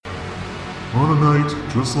On a night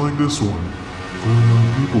just like this one, four young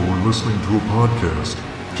people were listening to a podcast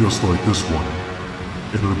just like this one,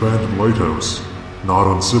 in an abandoned lighthouse,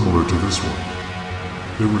 not unsimilar to this one.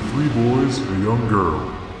 There were three boys and a young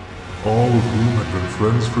girl, all of whom had been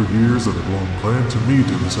friends for years and had long planned to meet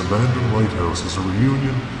in this abandoned lighthouse as a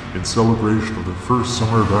reunion in celebration of their first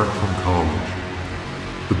summer back from college.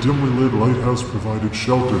 The dimly lit lighthouse provided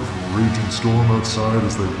shelter from a raging storm outside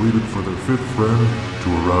as they waited for their fifth friend to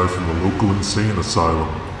arrive from the local insane asylum,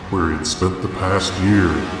 where he had spent the past year.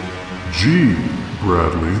 Gee,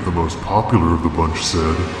 Bradley, the most popular of the bunch,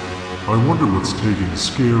 said, I wonder what's taking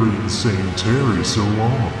scary, insane Terry so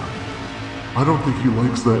long. I don't think he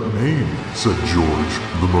likes that name, said George,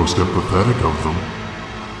 the most empathetic of them.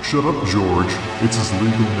 Shut up, George, it's his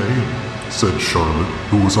legal name, said Charlotte,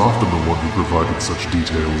 who was often the one who provided such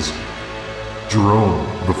details. Jerome,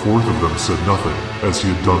 the fourth of them, said nothing, as he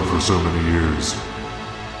had done for so many years.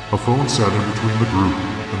 A phone sat in between the group,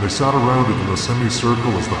 and they sat around it in a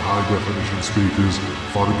semicircle as the high-definition speakers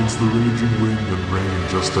fought against the raging wind and rain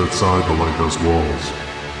just outside the lighthouse walls.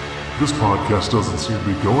 This podcast doesn't seem to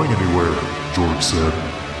be going anywhere, George said.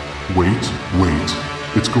 Wait.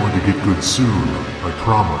 It's going to get good soon, I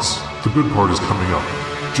promise. The good part is coming up.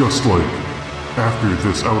 Just like after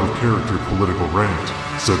this out-of-character political rant,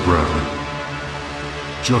 said Bradley.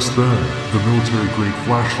 Just then, the military-grade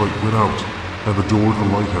flashlight went out, and the door to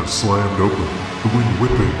the lighthouse slammed open, the wind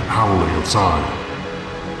whipping and howling outside.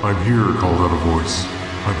 I'm here, called out a voice.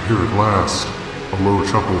 I'm here at last. A low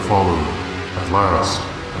chuckle followed. At last.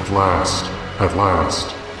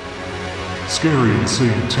 Scary,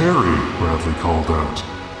 insane Terry, Bradley called out.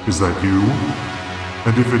 Is that you?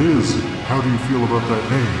 And if it is, how do you feel about that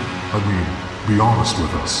name? I mean, be honest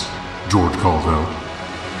with us, George called out.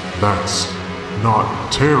 That's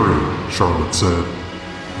not Terry, Charlotte said.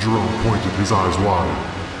 Jerome pointed, his eyes wide.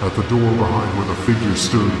 At the door behind where the figure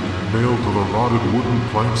stood, nailed to the rotted wooden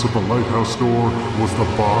planks of the lighthouse door, was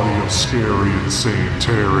the body of scary, insane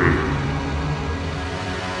Terry.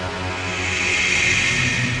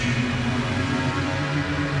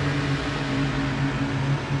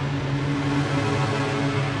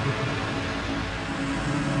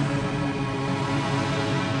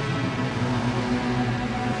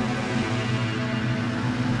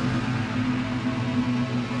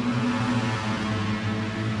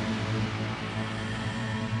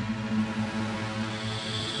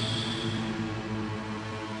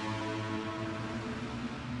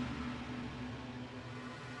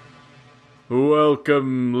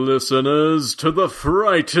 Welcome, listeners, to the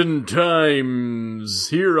Frightened Times,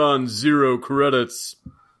 here on Zero Credits.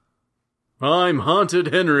 I'm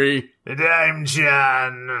Haunted Henry. And I'm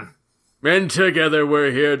John. And together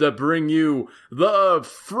we're here to bring you the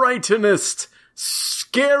frightenest,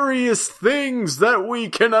 scariest things that we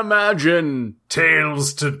can imagine.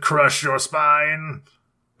 Tales to crush your spine.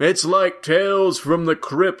 It's like Tales from the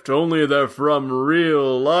Crypt, only they're from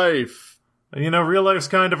real life. You know, real life's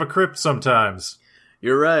kind of a crypt sometimes.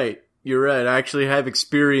 You're right. I actually have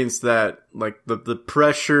experienced that, like the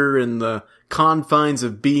pressure and the confines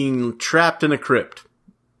of being trapped in a crypt.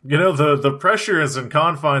 You know, the pressures and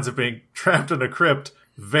confines of being trapped in a crypt,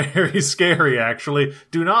 very scary, actually.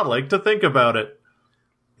 Do not like to think about it.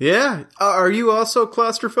 Yeah? Are you also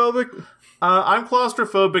claustrophobic? I'm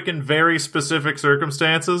claustrophobic in very specific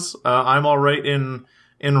circumstances. I'm alright in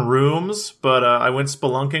rooms, but I went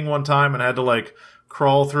spelunking one time and had to,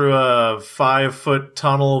 crawl through a 5-foot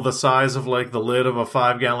tunnel the size of, the lid of a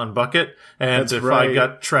 5-gallon bucket, and That's if right. I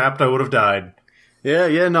got trapped, I would have died.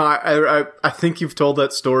 Yeah, no, I think you've told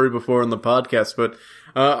that story before on the podcast, but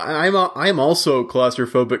I'm also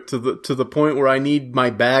claustrophobic to the point where I need my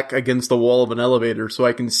back against the wall of an elevator so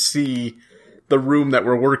I can see the room that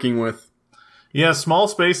we're working with. Yeah, small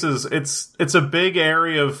spaces, it's a big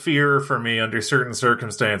area of fear for me under certain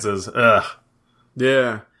circumstances. Ugh.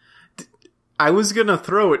 Yeah. I was gonna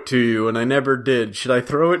throw it to you, and I never did. Should I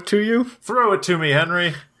throw it to you? Throw it to me,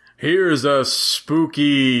 Henry. Here's a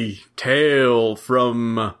spooky tale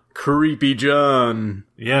from Creepy John.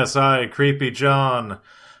 Yes, Creepy John.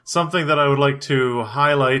 Something that I would like to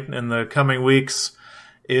highlight in the coming weeks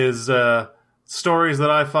is stories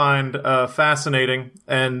that I find fascinating,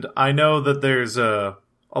 and I know that there's a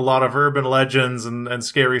lot of urban legends and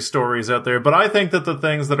scary stories out there, but I think that the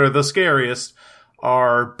things that are the scariest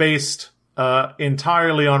are based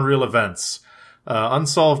entirely on real events.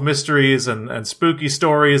 Unsolved mysteries and spooky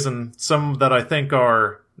stories, and some that I think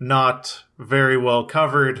are not very well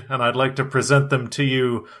covered, and I'd like to present them to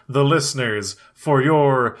you, the listeners, for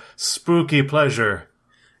your spooky pleasure.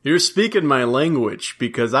 You're speaking my language,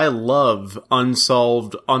 because I love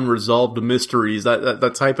unsolved, unresolved mysteries.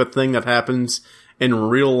 That type of thing that happens in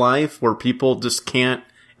real life where people just can't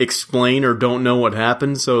explain or don't know what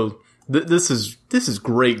happened. So this is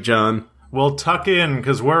great, John. Well, tuck in,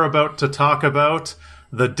 because we're about to talk about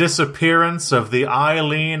the disappearance of the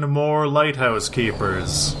Eileen Moore Lighthouse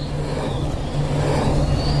Keepers.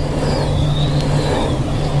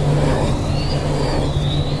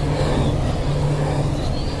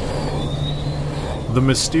 The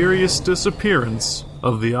Mysterious Disappearance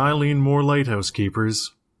of the Eileen Moore Lighthouse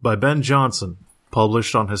Keepers by Ben Jonson,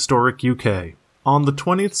 published on Historic UK. On the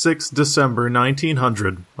 26th December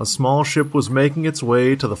 1900, a small ship was making its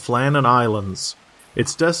way to the Flannan Islands.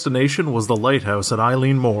 Its destination was the lighthouse at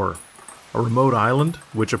Eileen Moor, a remote island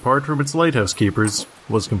which, apart from its lighthouse keepers,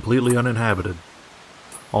 was completely uninhabited.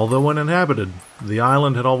 Although uninhabited, the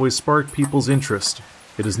island had always sparked people's interest.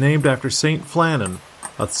 It is named after Saint Flannan,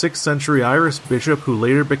 a 6th century Irish bishop who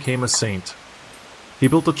later became a saint. He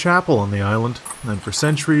built a chapel on the island, and for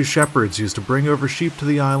centuries shepherds used to bring over sheep to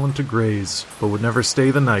the island to graze, but would never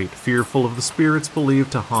stay the night, fearful of the spirits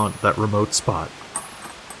believed to haunt that remote spot.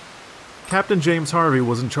 Captain James Harvey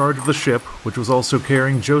was in charge of the ship, which was also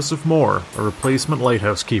carrying Joseph Moore, a replacement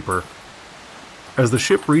lighthouse keeper. As the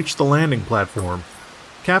ship reached the landing platform,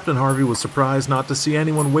 Captain Harvey was surprised not to see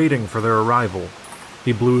anyone waiting for their arrival.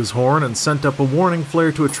 He blew his horn and sent up a warning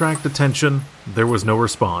flare to attract attention. There was no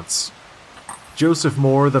response. Joseph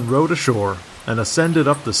Moore then rowed ashore and ascended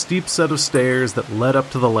up the steep set of stairs that led up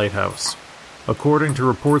to the lighthouse. According to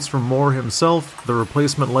reports from Moore himself, the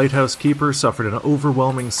replacement lighthouse keeper suffered an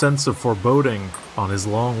overwhelming sense of foreboding on his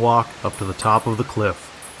long walk up to the top of the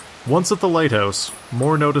cliff. Once at the lighthouse,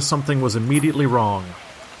 Moore noticed something was immediately wrong.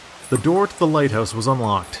 The door to the lighthouse was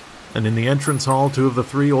unlocked, and in the entrance hall 2 of the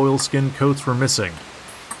 3 oilskin coats were missing.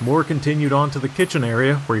 Moore continued on to the kitchen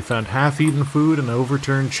area, where he found half-eaten food and an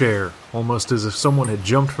overturned chair, almost as if someone had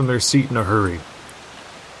jumped from their seat in a hurry.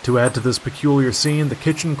 To add to this peculiar scene, the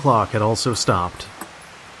kitchen clock had also stopped,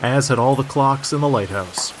 as had all the clocks in the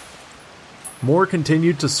lighthouse. Moore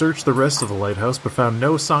continued to search the rest of the lighthouse, but found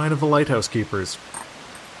no sign of the lighthouse keepers.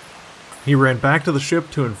 He ran back to the ship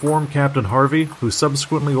to inform Captain Harvey, who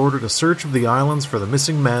subsequently ordered a search of the islands for the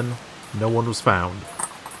missing men. No one was found.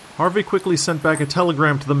 Harvey quickly sent back a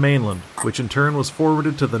telegram to the mainland, which in turn was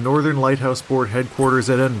forwarded to the Northern Lighthouse Board headquarters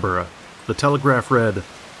at Edinburgh. The telegraph read,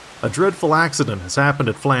 "A dreadful accident has happened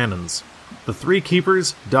at Flannan's. The 3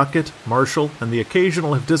 keepers, Duckett, Marshall, and the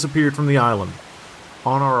Occasional have disappeared from the island.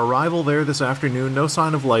 On our arrival there this afternoon, no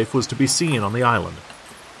sign of life was to be seen on the island.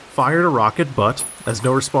 Fired a rocket, but, as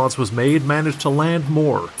no response was made, managed to land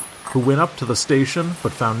Moore, who went up to the station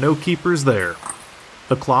but found no keepers there.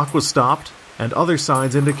 The clock was stopped, and other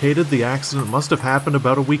signs indicated the accident must have happened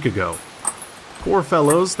about a week ago. Poor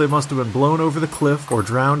fellows, they must have been blown over the cliff or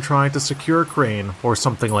drowned trying to secure a crane or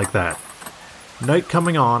something like that. Night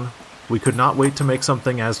coming on, we could not wait to make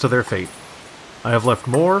something as to their fate. I have left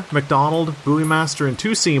Moore, MacDonald, Buoymaster, and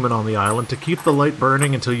 2 seamen on the island to keep the light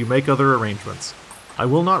burning until you make other arrangements. I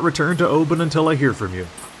will not return to Oban until I hear from you.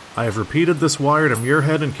 I have repeated this wire to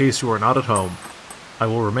Muirhead in case you are not at home. I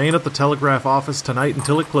will remain at the telegraph office tonight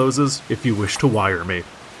until it closes if you wish to wire me."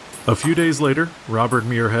 A few days later, Robert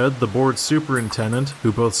Muirhead, the board superintendent,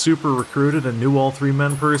 who both super-recruited and knew all 3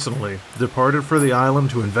 men personally, departed for the island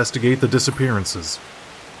to investigate the disappearances.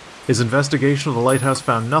 His investigation of the lighthouse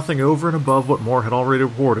found nothing over and above what Moore had already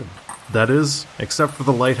reported, that is, except for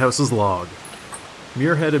the lighthouse's log.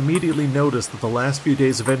 Muirhead immediately noticed that the last few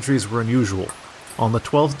days of entries were unusual. On the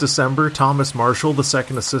 12th December, Thomas Marshall, the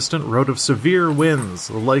second assistant, wrote of severe winds,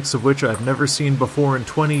 the likes of which I had never seen before in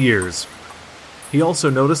 20 years. He also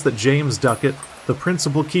noticed that James Duckett, the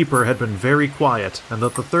principal keeper, had been very quiet, and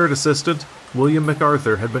that the third assistant, William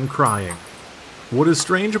MacArthur, had been crying. What is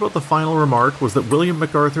strange about the final remark was that William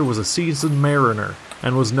MacArthur was a seasoned mariner,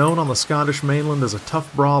 and was known on the Scottish mainland as a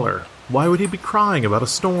tough brawler. Why would he be crying about a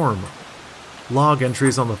storm? Log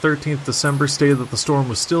entries on the 13th December stated that the storm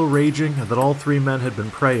was still raging and that all 3 men had been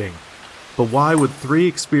praying. But why would 3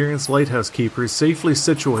 experienced lighthouse keepers safely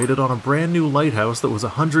situated on a brand new lighthouse that was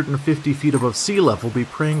 150 feet above sea level be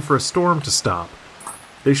praying for a storm to stop?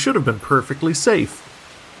 They should have been perfectly safe.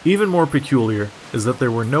 Even more peculiar is that there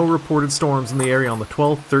were no reported storms in the area on the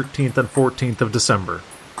 12th, 13th, and 14th of December.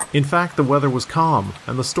 In fact, the weather was calm,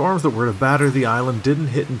 and the storms that were to batter the island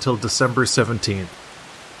didn't hit until December 17th.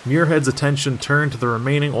 Muirhead's attention turned to the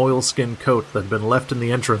remaining oilskin coat that had been left in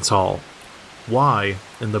the entrance hall. Why,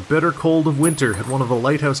 in the bitter cold of winter, had one of the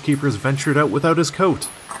lighthouse keepers ventured out without his coat?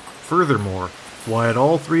 Furthermore, why had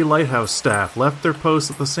all 3 lighthouse staff left their posts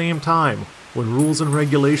at the same time, when rules and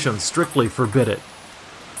regulations strictly forbid it?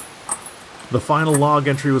 The final log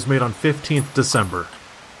entry was made on 15th December.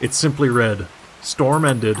 It simply read, "Storm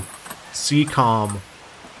ended, sea calm,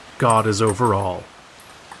 God is over all."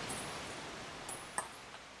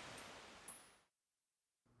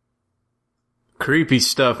 Creepy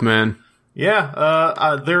stuff, man.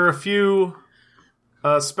 Yeah, there are a few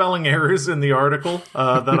spelling errors in the article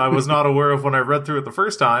that I was not aware of when I read through it the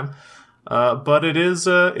first time, but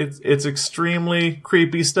it's extremely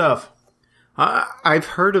creepy stuff. I've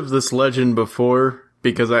heard of this legend before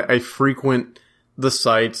because I frequent the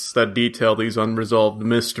sites that detail these unresolved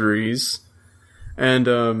mysteries,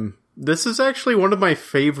 and this is actually one of my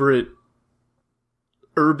favorite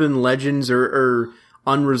urban legends or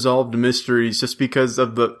unresolved mysteries, just because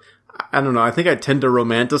of I don't know, I think I tend to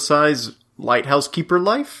romanticize Lighthouse Keeper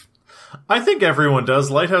life. I think everyone does.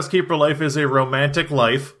 Lighthouse Keeper life is a romantic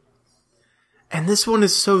life. And this one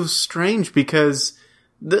is so strange because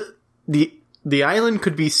the island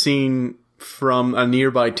could be seen from a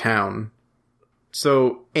nearby town.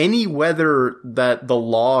 So any weather that the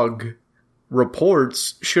log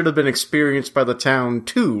reports should have been experienced by the town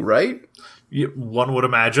too, right? One would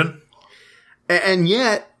imagine. And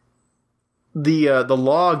yet, the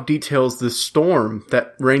log details this storm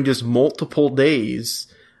that ranges multiple days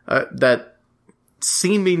that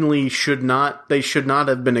seemingly they should not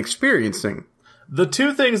have been experiencing. The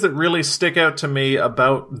two things that really stick out to me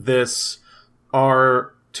about this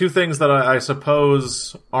are two things that I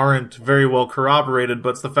suppose aren't very well corroborated,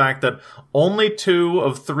 but it's the fact that only 2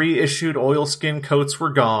 of 3 issued oilskin coats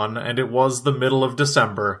were gone, and it was the middle of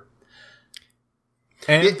December.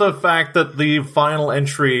 And the fact that the final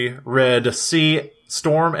entry read,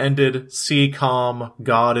 "Storm ended, sea calm,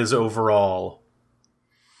 God is over all."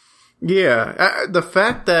 Yeah, the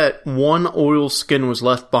fact that 1 oilskin was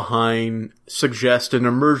left behind suggests an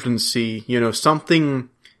emergency.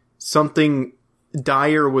 Something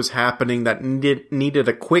dire was happening that needed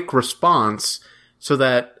a quick response so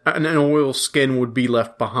that an oilskin would be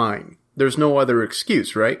left behind. There's no other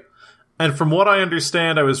excuse, right? And from what I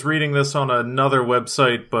understand, I was reading this on another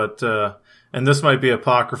website, but and this might be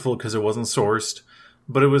apocryphal because it wasn't sourced,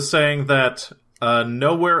 but it was saying that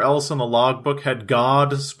nowhere else in the logbook had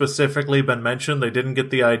God specifically been mentioned. They didn't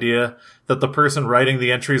get the idea that the person writing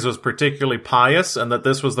the entries was particularly pious, and that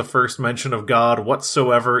this was the first mention of God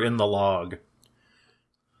whatsoever in the log.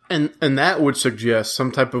 And that would suggest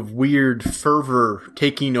some type of weird fervor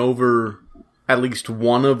taking over at least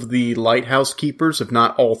one of the lighthouse keepers, if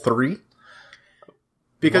not all 3.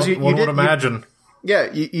 Because you would imagine.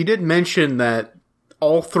 You did mention that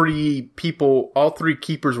all 3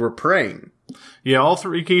 keepers were praying. Yeah, all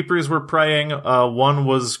 3 keepers were praying. One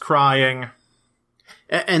was crying.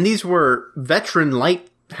 And these were veteran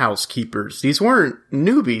lighthouse keepers. These weren't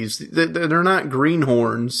newbies. They're not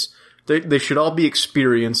greenhorns. They should all be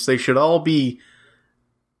experienced. They should all have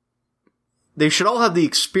the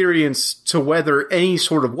experience to weather any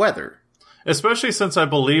sort of weather. Especially since I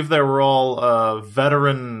believe they were all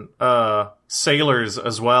veteran sailors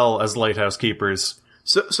as well as lighthouse keepers.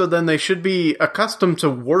 So then they should be accustomed to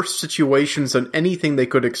worse situations than anything they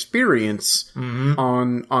could experience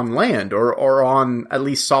on land or on at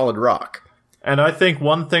least solid rock. And I think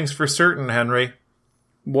one thing's for certain, Henry.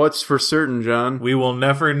 What's for certain, John? We will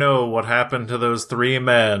never know what happened to those 3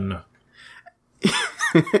 men.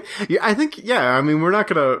 I think, I mean, we're not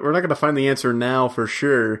gonna find the answer now for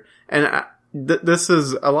sure. And this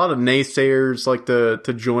is a lot of naysayers like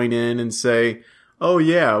to join in and say, oh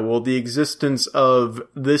yeah, well, the existence of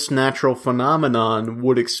this natural phenomenon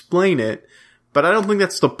would explain it. But I don't think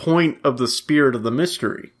that's the point of the spirit of the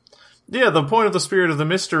mystery. Yeah, the point of the spirit of the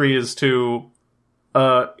mystery is to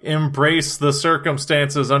embrace the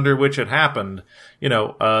circumstances under which it happened.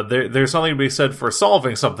 There's something to be said for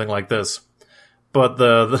solving something like this. But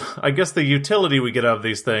I guess the utility we get out of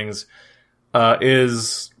these things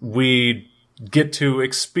is we get to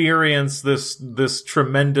experience this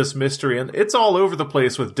tremendous mystery, and it's all over the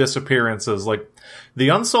place with disappearances. Like, the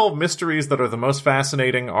unsolved mysteries that are the most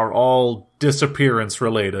fascinating are all disappearance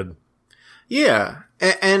related. Yeah,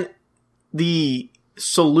 and the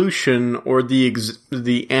solution or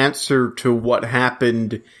the answer to what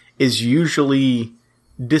happened is usually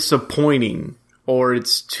disappointing, or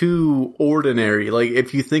it's too ordinary. Like,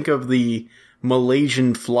 if you think of the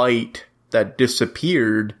Malaysian flight that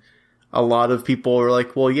disappeared, a lot of people are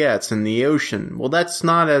like, well, yeah, it's in the ocean. Well, that's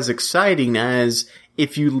not as exciting as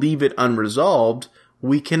if you leave it unresolved,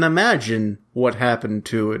 we can imagine what happened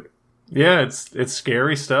to it. Yeah, it's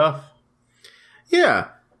scary stuff. Yeah.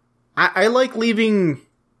 I like leaving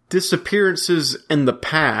disappearances in the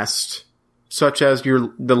past, such as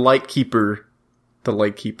the Lightkeeper the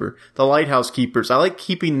Lightkeeper. The Lighthouse Keepers. I like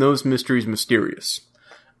keeping those mysteries mysterious.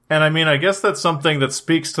 And I mean, I guess that's something that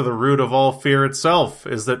speaks to the root of all fear itself,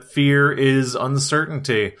 is that fear is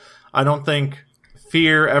uncertainty. I don't think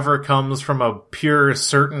fear ever comes from a pure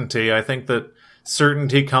certainty. I think that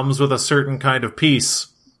certainty comes with a certain kind of peace.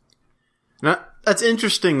 Now, that's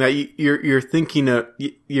interesting that you're thinking of,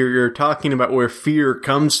 you're talking about where fear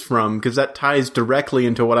comes from, because that ties directly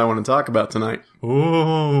into what I want to talk about tonight.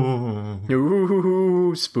 Ooh,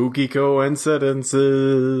 spooky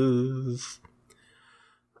coincidences.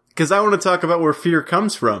 Because I want to talk about where fear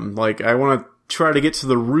comes from. Like, I want to try to get to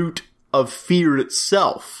the root of fear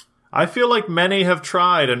itself. I feel like many have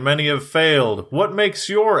tried and many have failed. What makes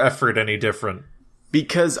your effort any different?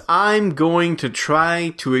 Because I'm going to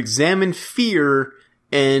try to examine fear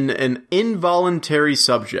in an involuntary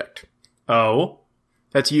subject. Oh?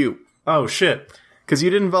 That's you. Oh, shit. Because you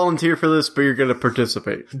didn't volunteer for this, but you're going to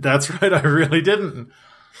participate. That's right, I really didn't.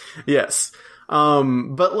 Yes.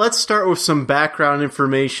 But let's start with some background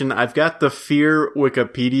information. I've got the Fear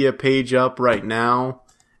Wikipedia page up right now.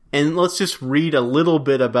 And let's just read a little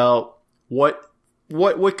bit about what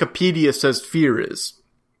Wikipedia says fear is.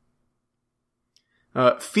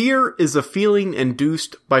 Fear is a feeling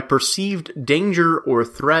induced by perceived danger or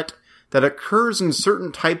threat that occurs in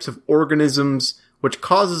certain types of organisms, which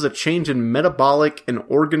causes a change in metabolic and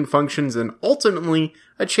organ functions and ultimately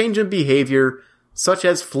a change in behavior, such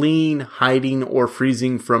as fleeing, hiding, or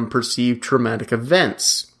freezing from perceived traumatic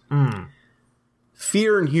events.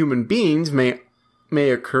 Fear in human beings may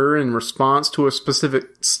occur in response to a specific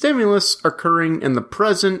stimulus occurring in the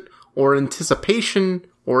present or anticipation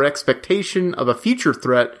or expectation of a future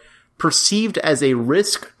threat perceived as a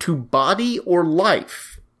risk to body or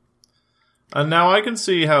life. And now I can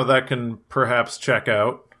see how that can perhaps check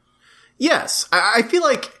out. Yes, I feel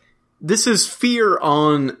like this is fear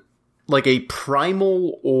on like a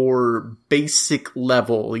primal or basic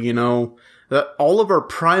level, you know? That all of our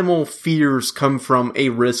primal fears come from a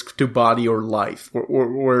risk to body or life.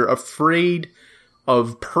 We're afraid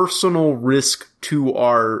of personal risk to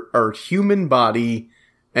our human body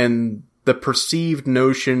and the perceived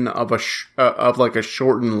notion of like a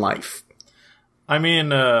shortened life. I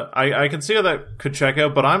mean, I can see how that could check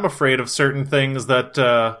out, but I'm afraid of certain things that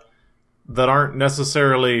aren't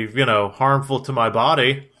necessarily, harmful to my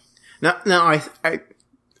body. Now,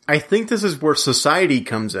 I think this is where society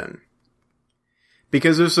comes in.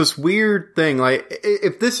 Because there's this weird thing, like,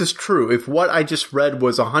 if this is true, if what I just read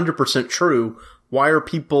was 100% true, why are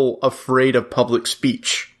people afraid of public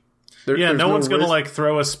speech? No one's gonna,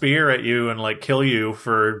 throw a spear at you and, kill you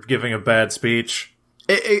for giving a bad speech.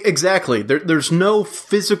 Exactly. There's no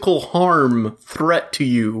physical harm threat to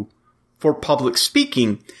you for public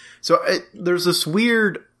speaking. So there's this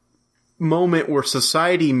weird moment where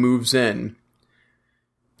society moves in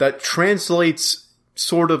that translates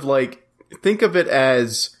sort of like, think of it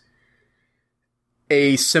as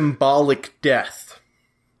a symbolic death.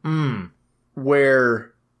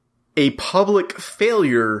 Where a public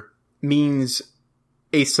failure means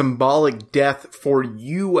a symbolic death for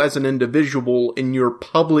you as an individual in your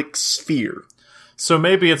public sphere. So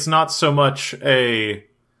maybe it's not so much a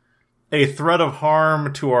threat of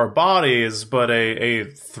harm to our bodies, but a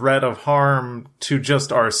threat of harm to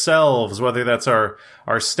just ourselves, whether that's our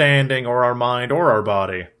standing or our mind or our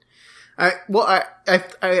body.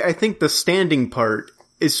 I think the standing part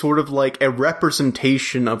is sort of like a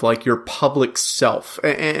representation of like your public self.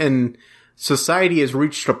 And society has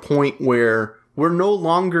reached a point where we're no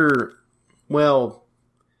longer, well,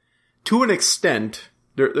 to an extent,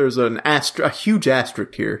 there's a huge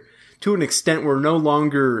asterisk here. To an extent, we're no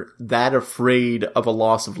longer that afraid of a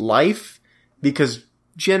loss of life because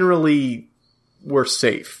generally we're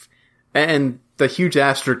safe. And the huge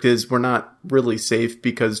asterisk is we're not really safe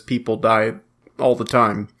because people die all the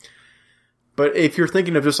time. But if you're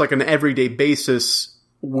thinking of just like an everyday basis,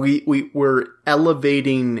 we're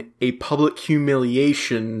elevating a public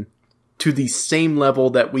humiliation to the same level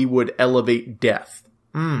that we would elevate death.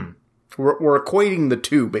 We're equating the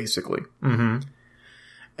two, basically. Mm-hmm.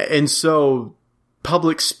 And so,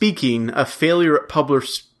 public speaking, a failure at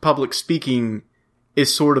public speaking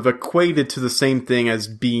is sort of equated to the same thing as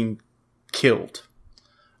being killed.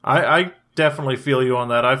 I definitely feel you on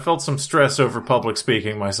that. I felt some stress over public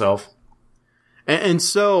speaking myself. And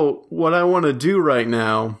so, what I want to do right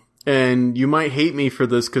now, and you might hate me for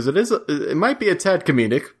this because it might be a tad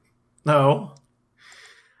comedic. No.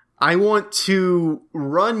 I want to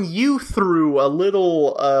run you through a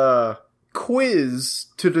little quiz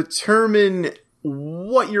to determine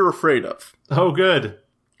what you're afraid of. Oh, good.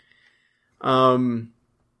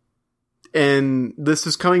 and this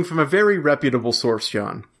is coming from a very reputable source,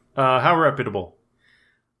 John. How reputable?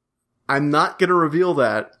 I'm not going to reveal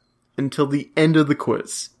that until the end of the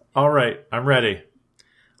quiz. All right, I'm ready.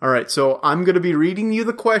 All right, so I'm going to be reading you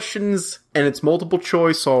the questions, and it's multiple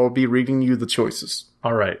choice, so I'll be reading you the choices.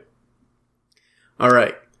 All right. All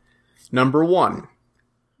right. Number 1.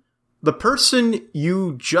 The person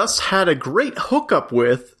you just had a great hookup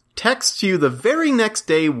with texts you the very next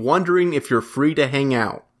day wondering if you're free to hang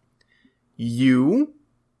out. You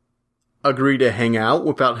agree to hang out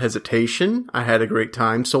without hesitation. I had a great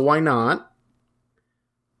time, so why not?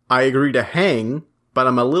 I agree to hang, but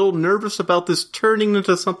I'm a little nervous about this turning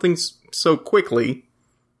into something so quickly.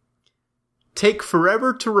 Take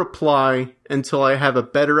forever to reply until I have a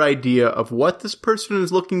better idea of what this person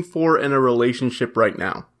is looking for in a relationship right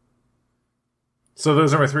now. So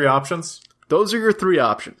those are my 3 options? Those are your 3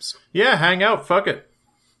 options. Yeah, hang out. Fuck it.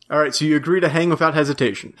 All right, so you agree to hang without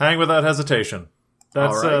hesitation. Hang without hesitation.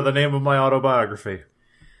 That's All right. the name of my autobiography.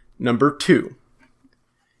 Number 2.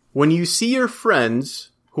 When you see your friends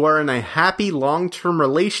who are in a happy long-term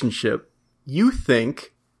relationship, you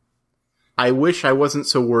think, I wish I wasn't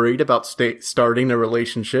so worried about starting a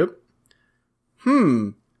relationship.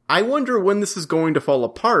 I wonder when this is going to fall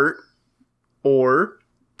apart. Or,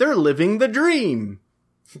 they're living the dream.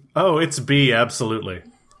 Oh, it's B, absolutely.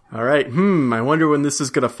 All right, I wonder when this is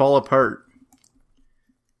going to fall apart.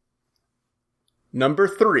 Number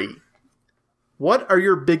 3. What are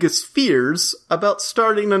your biggest fears about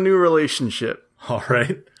starting a new relationship? All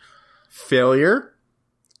right. Failure?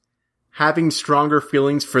 Having stronger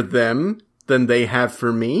feelings for them than they have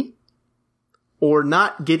for me? Or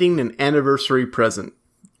not getting an anniversary present?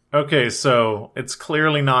 Okay, so it's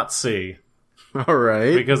clearly not C. All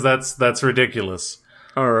right. Because that's ridiculous.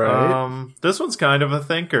 All right. This one's kind of a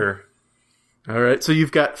thinker. All right, so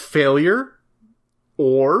you've got failure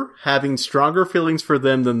or having stronger feelings for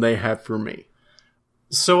them than they have for me.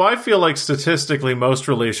 So I feel like statistically most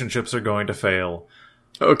relationships are going to fail.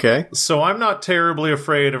 Okay. So I'm not terribly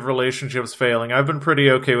afraid of relationships failing. I've been pretty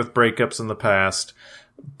okay with breakups in the past.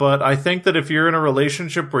 But I think that if you're in a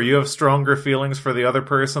relationship where you have stronger feelings for the other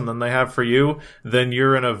person than they have for you, then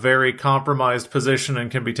you're in a very compromised position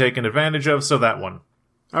and can be taken advantage of, so that one.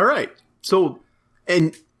 All right. So,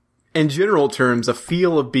 in general terms, a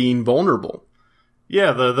feel of being vulnerable.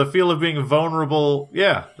 Yeah, the feel of being vulnerable,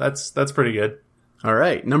 yeah, that's pretty good. All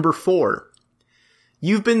right. Number 4.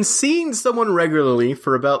 You've been seeing someone regularly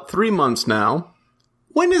for about 3 months now.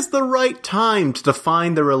 When is the right time to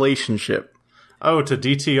define the relationship? Oh, to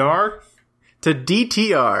DTR? To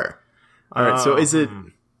DTR. All right. So is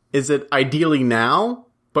it ideally now,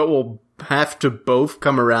 but we'll have to both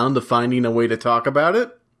come around to finding a way to talk about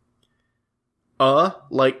it?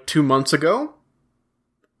 Like 2 months ago?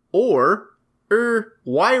 Or,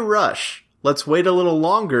 why rush? Let's wait a little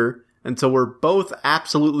longer until we're both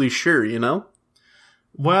absolutely sure, you know?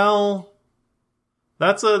 Well,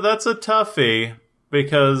 that's a toughie,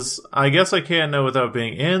 because I guess I can't know without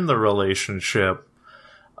being in the relationship.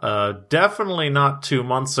 Definitely not 2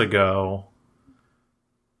 months ago.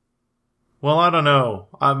 Well, I don't know.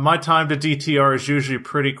 My time to DTR is usually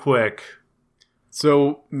pretty quick.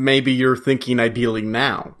 So maybe you're thinking ideally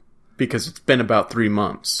now, because it's been about 3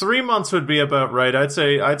 months. 3 months would be about right. I'd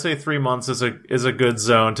say 3 months is a good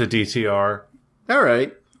zone to DTR. All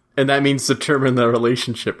right. And that means determine the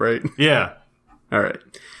relationship, right? Yeah. All right.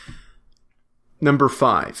 Number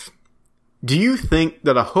 5. Do you think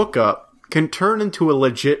that a hookup can turn into a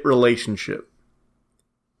legit relationship?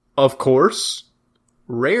 Of course,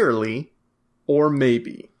 rarely, or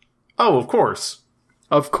maybe. Oh, of course.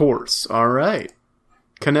 Of course. All right.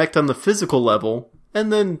 Connect on the physical level,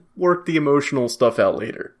 and then work the emotional stuff out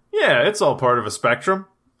later. Yeah, it's all part of a spectrum.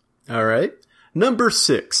 All right. Number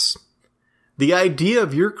 6. The idea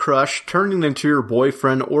of your crush turning into your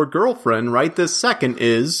boyfriend or girlfriend right this second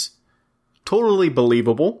is totally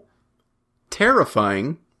believable,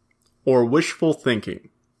 terrifying, or wishful thinking.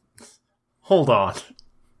 Hold on.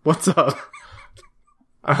 What's up?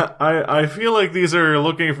 I feel like these are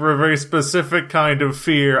looking for a very specific kind of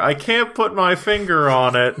fear. I can't put my finger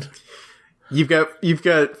on it. You've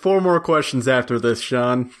got 4 more questions after this,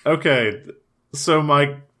 Sean. Okay, so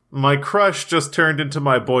my crush just turned into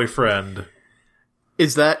my boyfriend.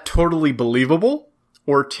 Is that totally believable,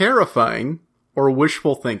 or terrifying, or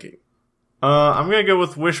wishful thinking? I'm gonna go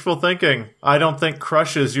with wishful thinking. I don't think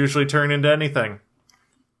crushes usually turn into anything.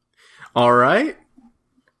 All right.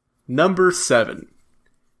 Number 7.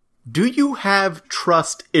 Do you have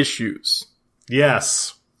trust issues?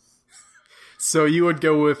 Yes. So you would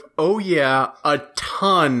go with, oh yeah, a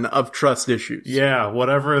ton of trust issues. Yeah,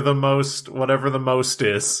 whatever the most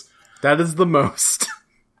is. That is the most.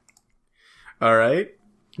 All right.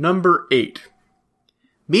 Number 8.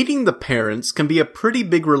 Meeting the parents can be a pretty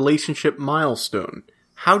big relationship milestone.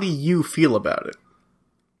 How do you feel about it?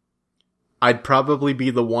 I'd probably be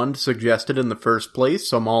the one to suggest it in the first place,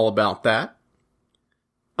 so I'm all about that.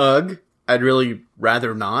 Ugh, I'd really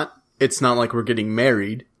rather not. It's not like we're getting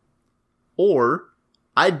married. Or,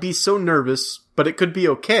 I'd be so nervous, but it could be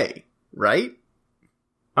okay, right?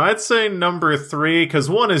 I'd say number 3, because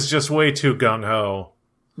 1 is just way too gung-ho.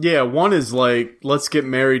 Yeah, 1 is like, let's get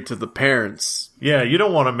married to the parents. Yeah, you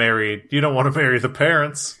don't want to marry the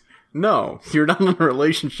parents. No, you're not in a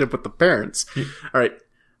relationship with the parents. Alright,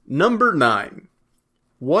 number 9.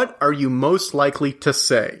 What are you most likely to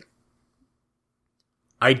say?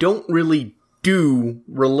 I don't really do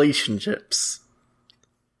relationships.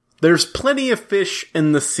 There's plenty of fish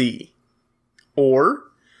in the sea. Or,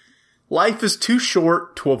 life is too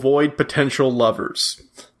short to avoid potential lovers.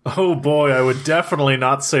 Oh boy, I would definitely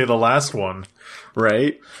not say the last one.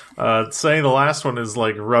 Right? Saying the last one is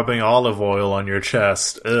like rubbing olive oil on your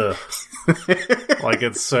chest. Ugh. Like,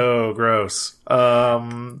 it's so gross.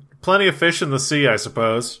 Plenty of fish in the sea, I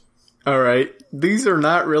suppose. Alright. These are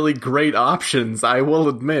not really great options, I will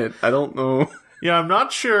admit. I don't know. Yeah, I'm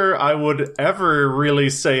not sure I would ever really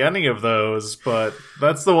say any of those, but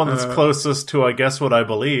that's the one that's closest to, I guess, what I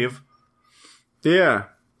believe. Yeah.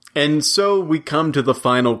 And so we come to the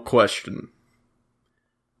final question.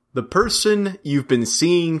 The person you've been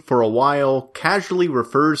seeing for a while casually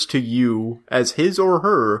refers to you as his or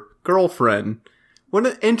her girlfriend when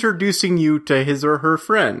introducing you to his or her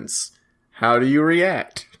friends. How do you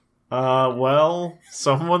react? Well,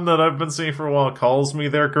 someone that I've been seeing for a while calls me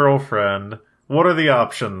their girlfriend. What are the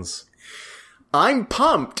options? I'm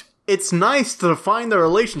pumped. It's nice to define the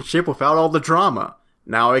relationship without all the drama.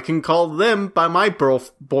 Now I can call them by my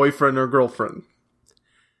boyfriend or girlfriend.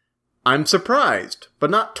 I'm surprised, but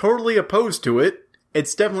not totally opposed to it.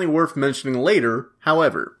 It's definitely worth mentioning later,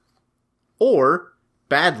 however. Or,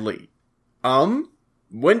 badly.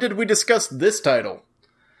 When did we discuss this title?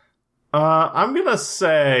 I'm gonna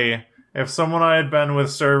say, if someone I had been with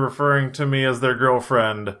started referring to me as their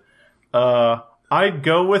girlfriend, I'd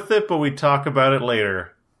go with it, but we'd talk about it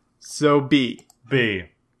later. So B. B.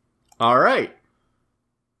 Alright.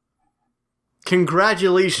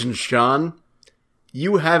 Congratulations, Sean.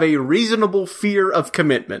 You have a reasonable fear of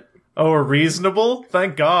commitment. Oh, a reasonable?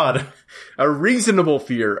 Thank God. A reasonable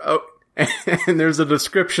fear. Oh, and there's a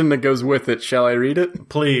description that goes with it. Shall I read it?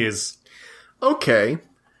 Please. Okay.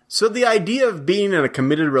 So the idea of being in a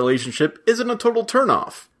committed relationship isn't a total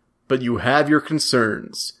turnoff, but you have your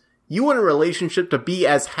concerns. You want a relationship to be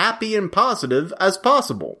as happy and positive as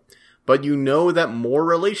possible, but you know that more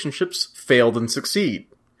relationships fail than succeed.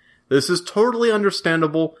 This is totally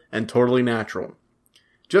understandable and totally natural.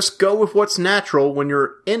 Just go with what's natural when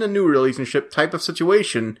you're in a new relationship type of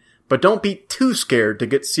situation, but don't be too scared to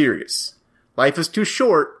get serious. Life is too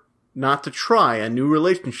short not to try a new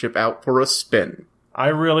relationship out for a spin. I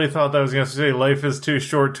really thought that was going to say life is too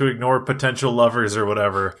short to ignore potential lovers or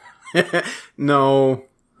whatever. No,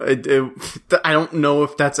 I don't know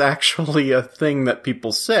if that's actually a thing that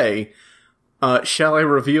people say. Shall I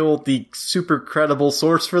reveal the super credible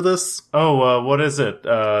source for this? Oh, what is it?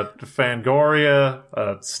 Fangoria?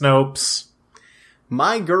 Snopes?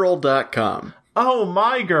 MyGirl.com. Oh,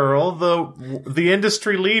 My Girl, the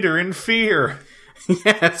industry leader in fear.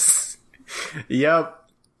 Yes. Yep.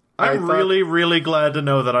 I'm really, really glad to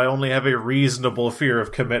know that I only have a reasonable fear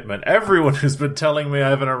of commitment. Everyone who's been telling me I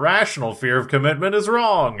have an irrational fear of commitment is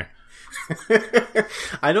wrong.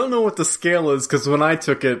 I don't know what the scale is, because when I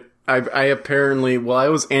took it, I apparently, well, I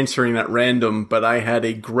was answering at random, but I had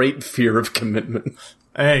a great fear of commitment.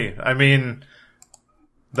 Hey, I mean,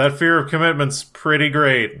 that fear of commitment's pretty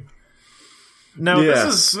great. Now,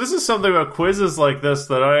 yes. This is something about quizzes like this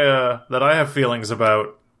that I have feelings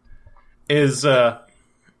about. Is that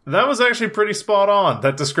was actually pretty spot on,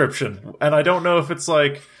 that description, and I don't know if it's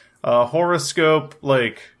like a horoscope,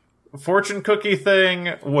 like fortune cookie thing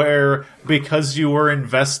where because you were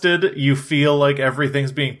invested, you feel like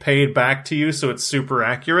everything's being paid back to you, so it's super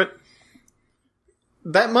accurate.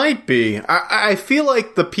 That might be. I feel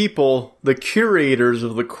like the curators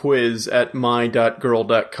of the quiz at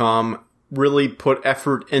my.girl.com really put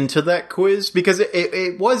effort into that quiz, because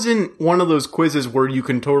it wasn't one of those quizzes where you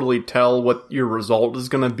can totally tell what your result is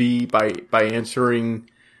going to be by answering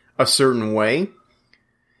a certain way.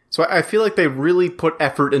 So I feel like they really put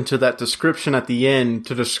effort into that description at the end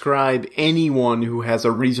to describe anyone who has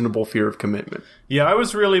a reasonable fear of commitment. Yeah, I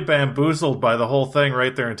was really bamboozled by the whole thing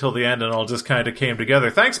right there until the end, and it all just kind of came together.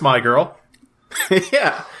 Thanks, My Girl.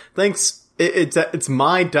 Yeah, thanks It's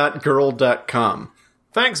my.girl.com.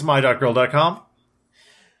 Thanks, my.girl.com.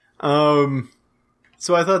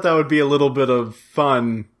 So I thought that would be a little bit of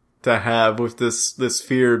fun to have with this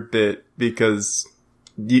fear bit, because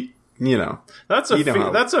you know. That's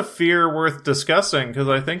a fear worth discussing, because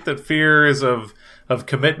I think that fear is of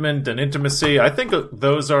commitment and intimacy. I think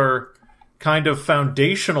those are kind of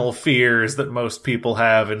foundational fears that most people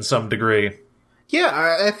have in some degree.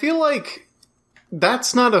 Yeah, I feel like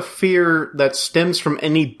that's not a fear that stems from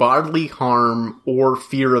any bodily harm or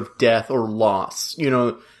fear of death or loss. You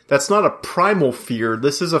know, that's not a primal fear.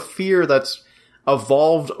 This is a fear that's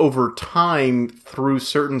evolved over time through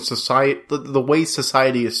certain society, the way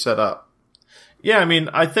society is set up. Yeah, I mean,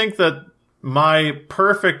 I think that my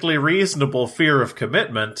perfectly reasonable fear of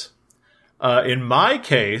commitment, in my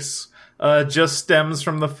case, just stems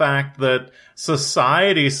from the fact that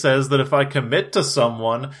society says that if I commit to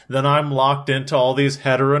someone, then I'm locked into all these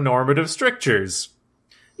heteronormative strictures.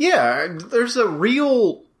 Yeah, there's a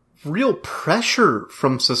real pressure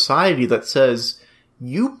from society that says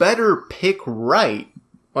you better pick right.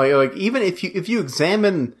 Like even if you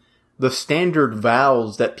examine the standard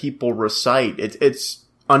vows that people recite, it's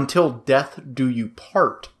until death do you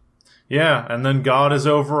part. Yeah, and then God is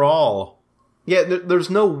over all. Yeah, there's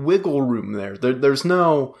no wiggle room there. There's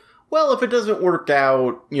no, well, if it doesn't work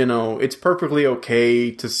out, you know, it's perfectly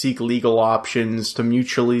okay to seek legal options, to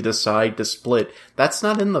mutually decide to split. That's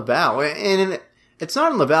not in the vow. And it's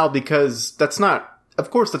not in the vow because that's not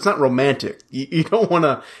romantic. You don't want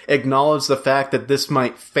to acknowledge the fact that this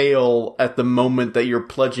might fail at the moment that you're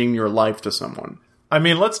pledging your life to someone. I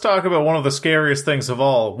mean, let's talk about one of the scariest things of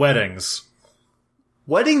all, weddings.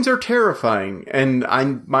 Weddings are terrifying, and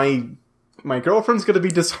my girlfriend's going to be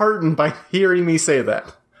disheartened by hearing me say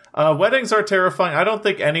that. Weddings are terrifying. I don't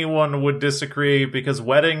think anyone would disagree, because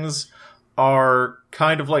weddings are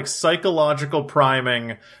kind of like psychological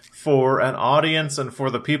priming for an audience and for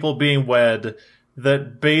the people being wed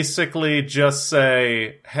that basically just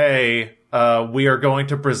say, hey, we are going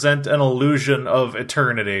to present an illusion of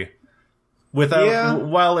eternity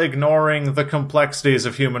while ignoring the complexities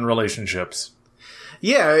of human relationships.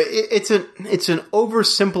 Yeah, it's an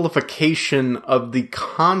oversimplification of the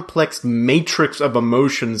complex matrix of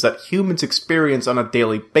emotions that humans experience on a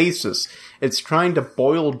daily basis. It's trying to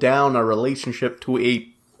boil down a relationship to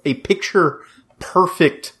a picture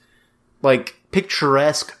perfect, like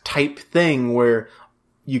picturesque type thing where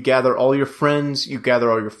you gather all your friends, you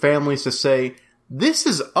gather all your families to say, this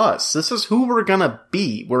is us. This is who we're gonna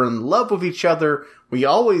be. We're in love with each other. We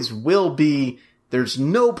always will be. There's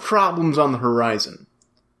no problems on the horizon.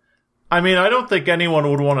 I mean, I don't think anyone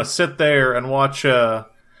would want to sit there and watch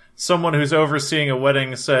someone who's overseeing a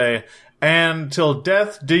wedding say, and till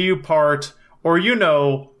death do you part, or, you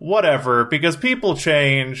know, whatever, because people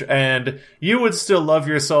change, and you would still love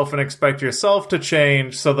yourself and expect yourself to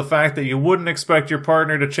change, so the fact that you wouldn't expect your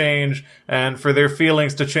partner to change, and for their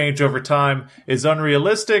feelings to change over time, is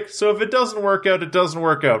unrealistic, so if it doesn't work out, it doesn't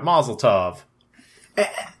work out. Mazel tov.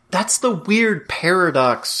 That's the weird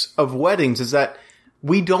paradox of weddings, is that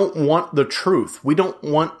we don't want the truth. We don't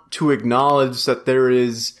want to acknowledge that there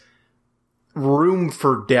is room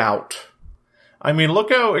for doubt. I mean,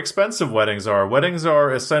 look how expensive weddings are. Weddings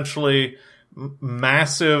are essentially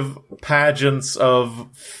massive pageants of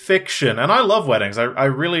fiction. And I love weddings. I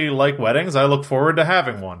really like weddings. I look forward to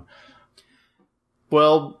having one.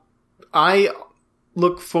 Well, I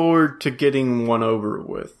look forward to getting one over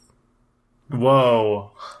with.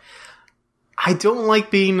 Whoa. I don't like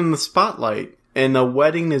being in the spotlight. And a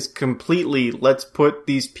wedding is completely, let's put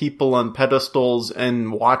these people on pedestals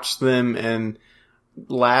and watch them and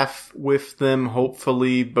laugh with them,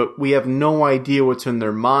 hopefully, but we have no idea what's in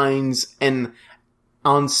their minds, and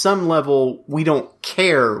on some level, we don't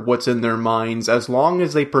care what's in their minds as long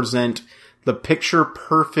as they present the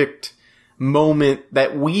picture-perfect moment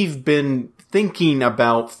that we've been thinking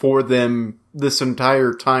about for them this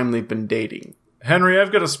entire time they've been dating. Henry,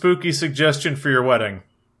 I've got a spooky suggestion for your wedding.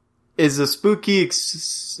 Is a spooky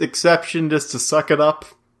exception just to suck it up?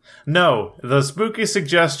 No, the spooky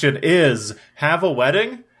suggestion is have a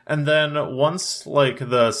wedding, and then once, like,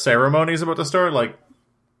 the ceremony's about to start, like,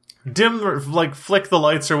 flick the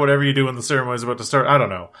lights or whatever you do when the ceremony's about to start, I don't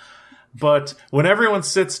know. But when everyone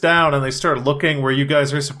sits down and they start looking where you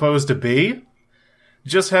guys are supposed to be,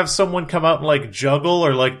 just have someone come out and, like, juggle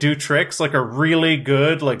or, like, do tricks like a really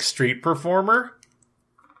good, like, street performer.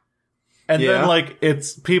 And then, like,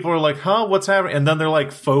 people are like, huh, what's happening? And then they're,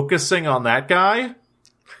 like, focusing on that guy.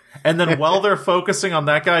 And then while they're focusing on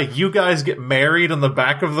that guy, you guys get married in the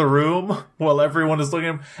back of the room while everyone is looking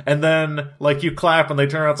at him. And then, like, you clap and they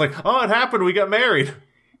turn around. It's like, oh, it happened. We got married.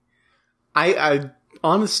 I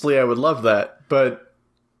honestly, I would love that, but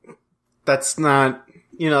that's not,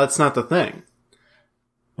 that's not the thing.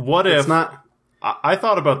 What It's if... not. I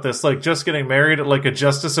thought about this, like, just getting married at, like, a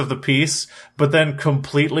justice of the peace, but then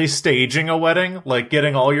completely staging a wedding, like,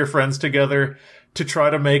 getting all your friends together to try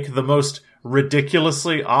to make the most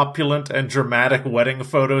ridiculously opulent and dramatic wedding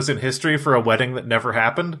photos in history for a wedding that never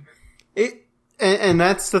happened. And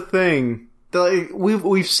that's the thing.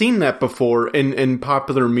 We've seen that before in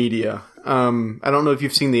popular media. I don't know if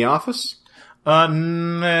you've seen The Office.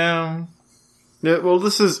 No. Yeah, well,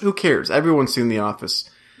 who cares? Everyone's seen The Office.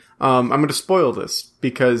 I'm going to spoil this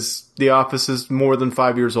because The Office is more than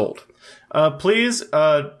 5 years old. Please,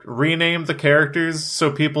 rename the characters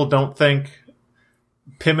so people don't think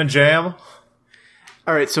Pim and Jam.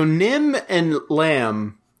 All right, so Nim and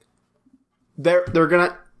Lamb, they're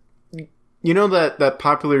gonna, that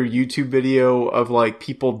popular YouTube video of like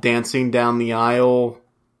people dancing down the aisle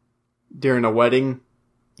during a wedding?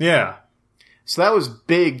 Yeah. So that was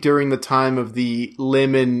big during the time of the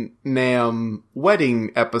Lim and Nam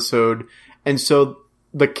wedding episode, and so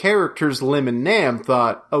the characters Lim and Nam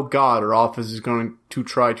thought, oh god, our office is going to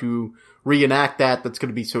try to reenact that. That's going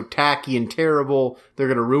to be so tacky and terrible. They're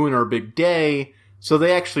going to ruin our big day. So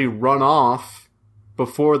they actually run off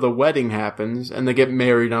before the wedding happens, and they get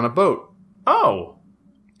married on a boat. Oh.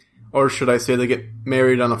 Or should I say they get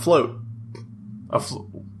married on a float. A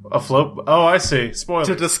float? Oh, I see. Spoilers.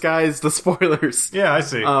 To disguise the spoilers. Yeah, I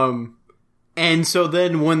see. And so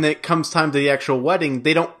then when it comes time to the actual wedding,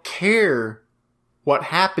 they don't care what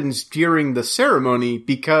happens during the ceremony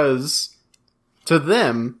because to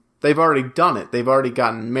them, they've already done it. They've already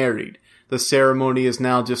gotten married. The ceremony is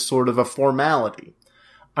now just sort of a formality.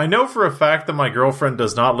 I know for a fact that my girlfriend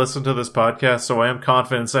does not listen to this podcast, so I am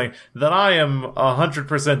confident in saying that I am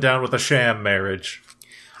 100% down with a sham marriage.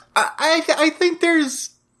 I think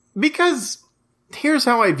because here's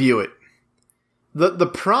how I view it. The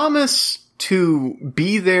promise to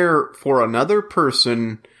be there for another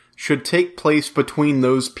person should take place between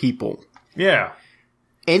those people. Yeah.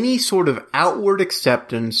 Any sort of outward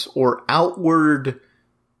acceptance or outward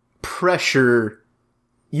pressure,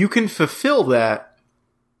 you can fulfill that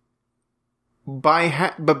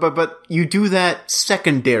by but you do that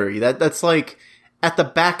secondary. That's like at the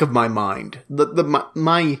back of my mind.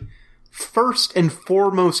 My first and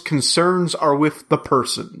foremost concerns are with the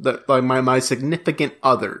person, like my significant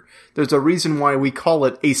other. There's a reason why we call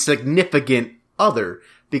it a significant other,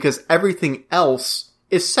 because everything else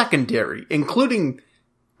is secondary, including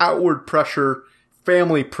outward pressure,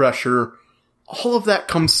 family pressure. All of that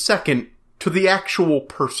comes second to the actual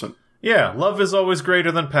person. Yeah, love is always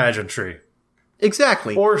greater than pageantry.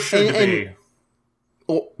 Exactly. Or should be.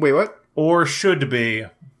 Wait, what? Or should be.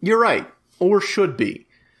 You're right. Or should be.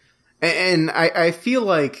 And I feel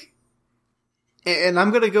like, and I'm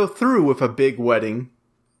going to go through with a big wedding,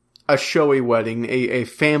 a showy wedding, a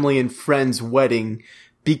family and friends wedding,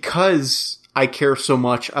 because I care so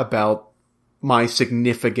much about my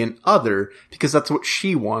significant other, because that's what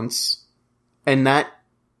she wants. And that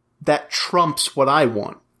trumps what I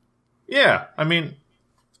want. Yeah, I mean...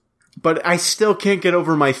 But I still can't get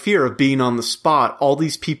over my fear of being on the spot. All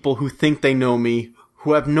these people who think they know me,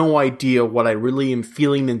 who have no idea what I really am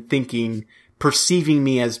feeling and thinking, perceiving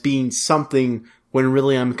me as being something when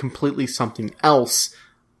really I'm completely something else.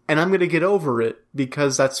 And I'm gonna get over it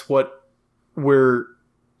because that's what we're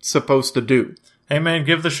supposed to do. Hey man,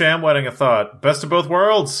 give the sham wedding a thought. Best of both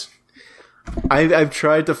worlds. I've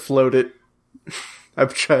tried to float it.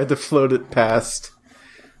 I've tried to float it past,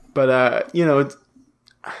 but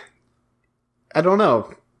I don't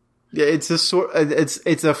know. It's a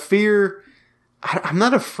it's a fear. I'm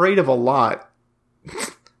not afraid of a lot,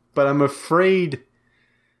 but I'm afraid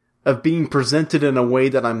of being presented in a way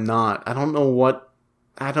that I'm not. I don't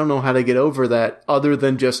know how to get over that other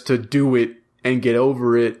than just to do it and get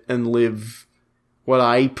over it and live what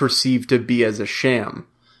I perceive to be as a sham.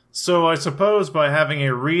 So I suppose by having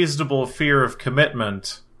a reasonable fear of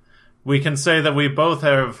commitment, we can say that we both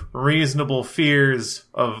have reasonable fears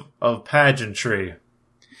of pageantry.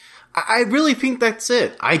 I really think that's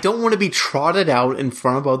it. I don't want to be trotted out in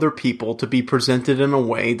front of other people to be presented in a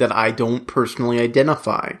way that I don't personally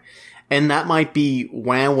identify. And that might be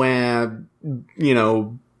wah,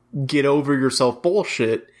 get over yourself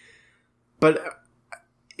bullshit. But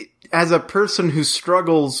as a person who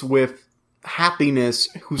struggles with happiness,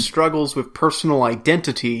 who struggles with personal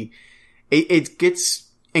identity, it gets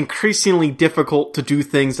increasingly difficult to do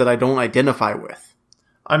things that I don't identify with.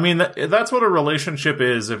 I mean, that's what a relationship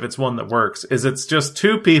is, if it's one that works, is it's just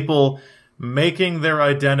two people making their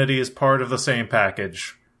identities part of the same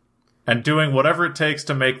package. and doing whatever it takes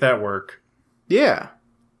to make that work. Yeah.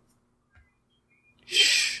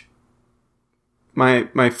 Shh.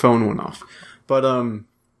 My phone went off. But,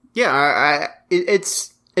 yeah,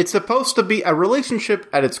 it's supposed to be a relationship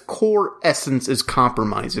at its core essence is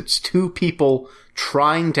compromise. It's two people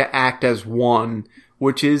trying to act as one,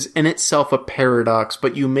 which is in itself a paradox,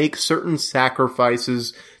 but you make certain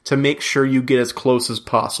sacrifices to make sure you get as close as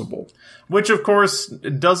possible. Which, of course,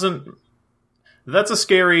 doesn't... That's a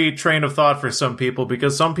scary train of thought for some people,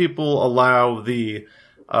 because some people allow the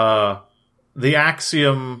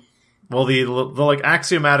axiom... Well, the like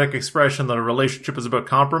axiomatic expression that a relationship is about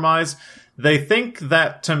compromise, they think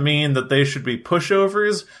that to mean that they should be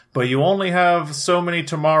pushovers, but you only have so many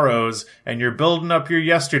tomorrows, and you're building up your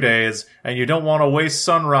yesterdays, and you don't want to waste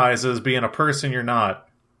sunrises being a person you're not.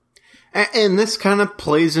 And this kind of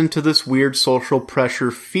plays into this weird social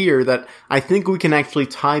pressure fear that I think we can actually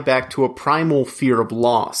tie back to a primal fear of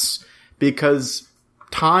loss, because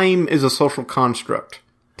time is a social construct.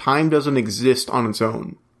 Time doesn't exist on its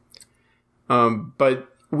own. But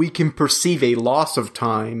we can perceive a loss of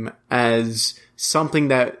time as something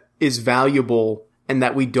that is valuable and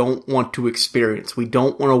that we don't want to experience. We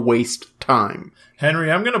don't want to waste time.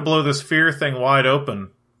 Henry, I'm going to blow this fear thing wide open.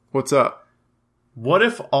 What's up? What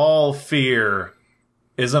if all fear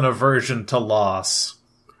is an aversion to loss?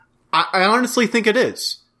 I honestly think it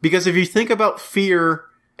is. Because if you think about fear,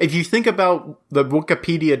 if you think about the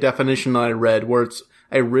Wikipedia definition that I read, where it's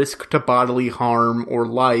a risk to bodily harm or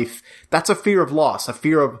life, that's a fear of loss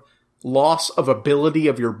of ability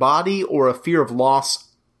of your body, or a fear of loss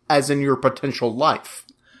as in your potential life.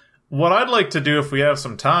 What I'd like to do if we have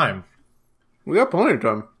some time, we got plenty of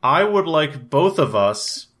time. I would like both of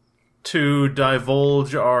us to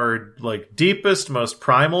divulge our deepest, most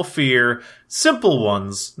primal fear, simple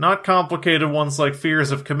ones, not complicated ones like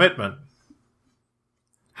fears of commitment.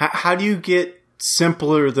 How do you get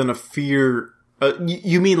simpler than a fear?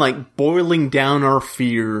 You mean like boiling down our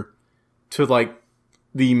fear to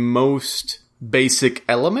the most basic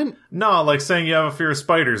element? No, like saying you have a fear of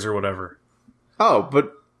spiders or whatever. Oh,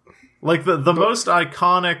 but... the most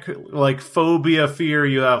iconic, phobia fear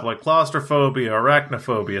you have, like claustrophobia,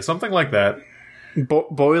 arachnophobia, something like that.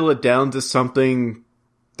 Boil it down to something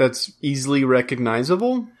that's easily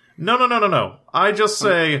recognizable? No. I just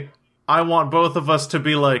say, I want both of us to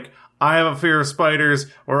be like, I have a fear of spiders,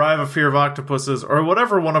 or I have a fear of octopuses, or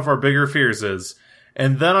whatever one of our bigger fears is.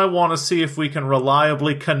 And then I want to see if we can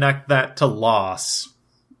reliably connect that to loss.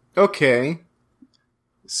 Okay.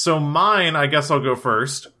 So mine, I guess I'll go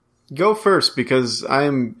first. Go first, because I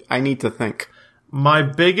need to think. My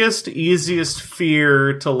biggest, easiest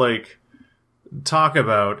fear to, talk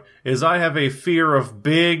about is I have a fear of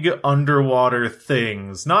big underwater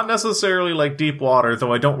things. Not necessarily deep water,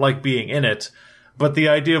 though I don't like being in it. But the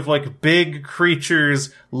idea of, big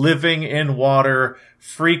creatures living in water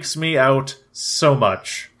freaks me out so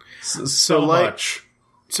much. So much.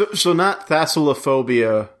 So not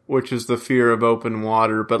thalassophobia, which is the fear of open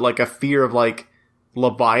water, but, a fear of,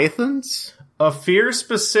 leviathans? A fear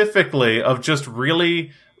specifically of just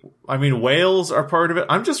really... I mean, whales are part of it.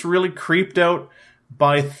 I'm just really creeped out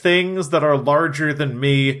by things that are larger than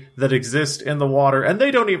me that exist in the water, and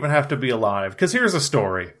they don't even have to be alive. Because here's a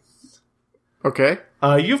story. Okay.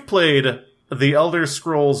 You've played The Elder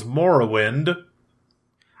Scrolls Morrowind.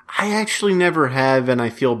 I actually never have, and I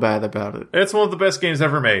feel bad about it. It's one of the best games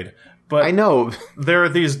ever made. But I know. There are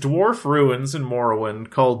these dwarf ruins in Morrowind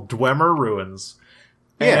called Dwemer Ruins.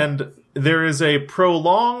 Yeah. And there is a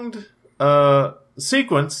prolonged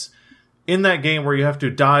sequence in that game where you have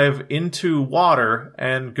to dive into water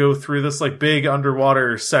and go through this big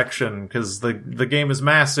underwater section because the game is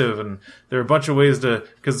massive and there are a bunch of ways to,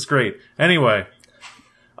 because it's great. Anyway,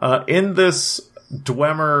 in this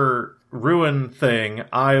Dwemer ruin thing,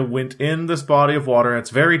 I went in this body of water and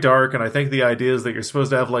it's very dark, and I think the idea is that you're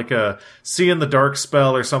supposed to have a see in the dark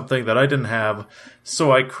spell or something that I didn't have,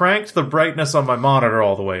 so I cranked the brightness on my monitor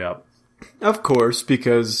all the way up. Of course,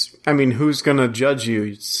 because, who's gonna judge you?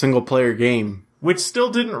 It's a single-player game. Which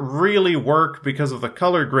still didn't really work because of the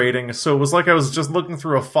color grading, so it was like I was just looking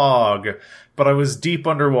through a fog, but I was deep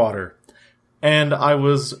underwater. And I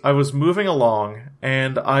was moving along,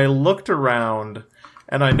 and I looked around,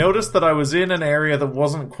 and I noticed that I was in an area that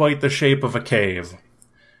wasn't quite the shape of a cave.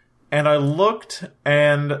 And I looked,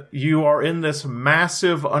 and you are in this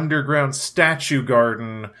massive underground statue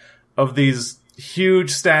garden of these huge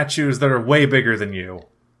statues that are way bigger than you.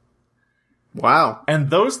 Wow. And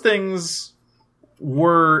those things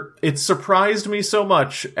it surprised me so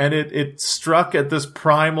much, and it struck at this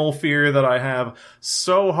primal fear that I have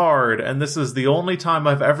so hard, and this is the only time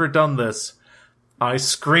I've ever done this. I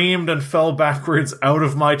screamed and fell backwards out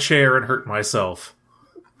of my chair and hurt myself.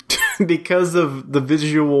 Because of the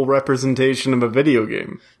visual representation of a video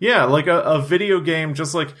game. Yeah, like a video game,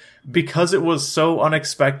 just like, because it was so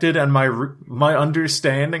unexpected and my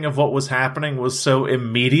understanding of what was happening was so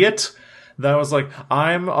immediate, that I was like,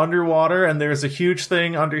 I'm underwater and there's a huge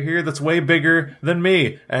thing under here that's way bigger than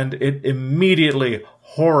me, and it immediately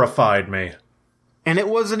horrified me. And it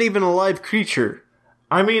wasn't even a live creature.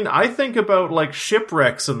 I mean, I think about, like,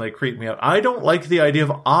 shipwrecks and they creep me out. I don't like the idea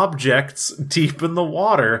of objects deep in the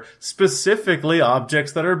water, specifically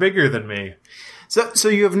objects that are bigger than me. So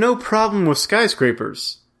you have no problem with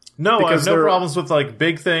skyscrapers? No, I have no problems with, like,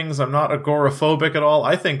 big things. I'm not agoraphobic at all.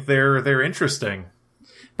 I think they're interesting.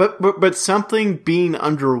 But something being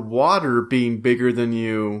underwater being bigger than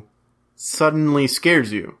you suddenly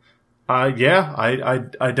scares you. Yeah,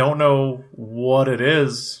 I don't know what it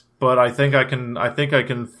is. But I think I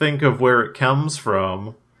can think of where it comes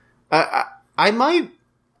from. I might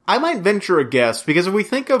venture a guess, because if we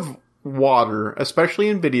think of water, especially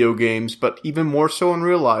in video games, but even more so in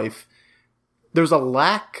real life, there's a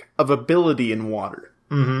lack of ability in water.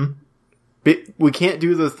 Mm-hmm. We can't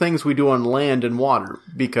do the things we do on land and water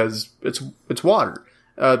because it's water.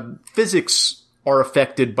 Physics are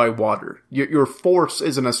affected by water. Your force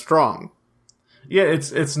isn't as strong. Yeah,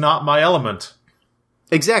 it's not my element.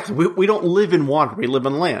 Exactly. We don't live in water. We live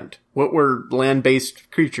in land. We're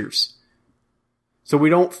land-based creatures. So we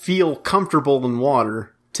don't feel comfortable in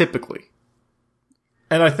water, typically.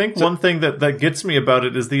 And I think one thing that gets me about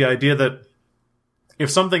it is the idea that if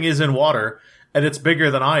something is in water and it's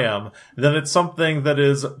bigger than I am, then it's something that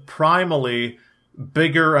is primally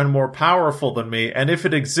bigger and more powerful than me. And if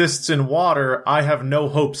it exists in water, I have no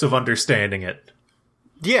hopes of understanding it.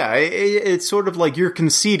 Yeah, it's sort of like you're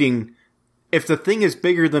conceding, if the thing is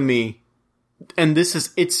bigger than me, and this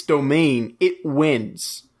is its domain, it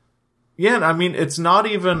wins. Yeah, I mean, it's not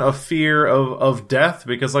even a fear of death,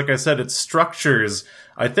 because like I said, it's structures.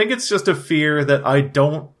 I think it's just a fear that I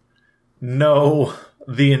don't know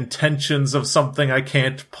the intentions of something I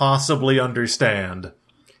can't possibly understand.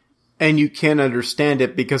 And you can't understand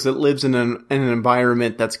it because it lives in an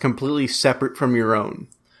environment that's completely separate from your own.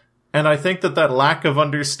 And I think that lack of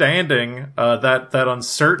understanding, that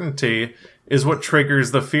uncertainty, is what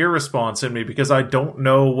triggers the fear response in me, because I don't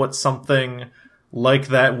know what something like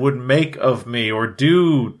that would make of me, or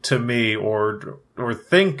do to me, or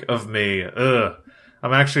think of me. Ugh.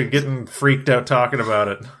 I'm actually getting freaked out talking about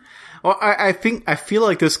it. Well, I feel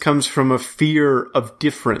like this comes from a fear of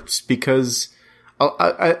difference, because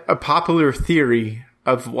a popular theory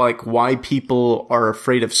of like why people are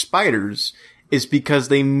afraid of spiders is because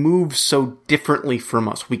they move so differently from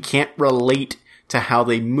us. We can't relate to how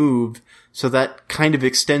they move. So that kind of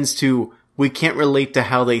extends to, we can't relate to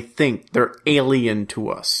how they think. They're alien to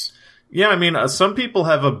us. Yeah, I mean, some people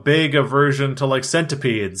have a big aversion to, like,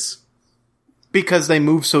 centipedes. Because they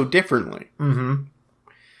move so differently. Mm-hmm.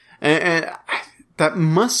 And that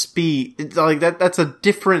must be, like, that's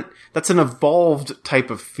an evolved type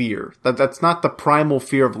of fear. That's not the primal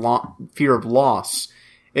fear of loss.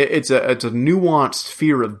 It's a nuanced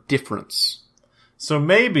fear of difference. So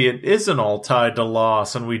maybe it isn't all tied to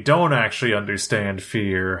loss, and we don't actually understand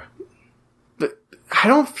fear. But I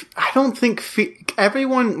don't think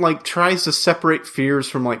everyone like tries to separate fears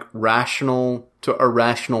from like rational to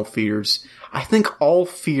irrational fears. I think all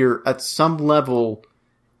fear at some level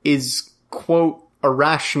is, quote,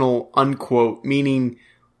 irrational, unquote, meaning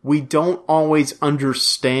we don't always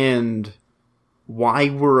understand why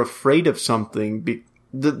we're afraid of something.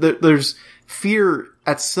 There's fear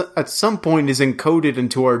at some point is encoded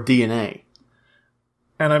into our DNA.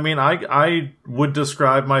 And I mean, I would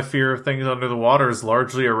describe my fear of things under the water as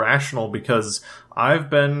largely irrational, because I've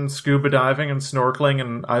been scuba diving and snorkeling,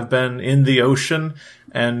 and I've been in the ocean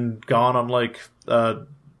and gone on like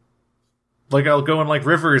I'll go in like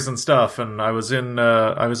rivers and stuff, and I was in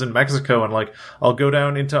Mexico, and like I'll go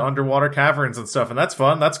down into underwater caverns and stuff, and that's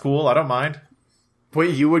fun, that's cool, I don't mind.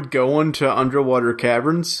 Wait, you would go into underwater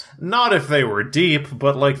caverns? Not if they were deep,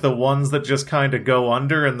 but like the ones that just kind of go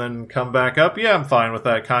under and then come back up. Yeah, I'm fine with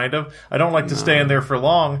that kind of. I don't like to stay in there for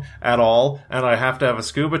long at all, and I have to have a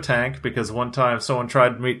scuba tank, because one time someone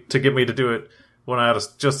tried to get me to do it when I had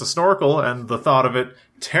just a snorkel, and the thought of it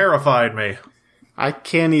terrified me. I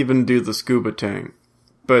can't even do the scuba tank,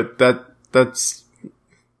 but that's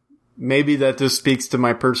maybe that just speaks to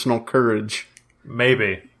my personal courage.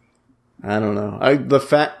 Maybe. I don't know.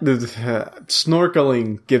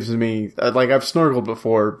 Snorkeling gives me, like, I've snorkeled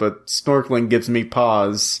before, but snorkeling gives me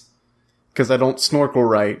pause because I don't snorkel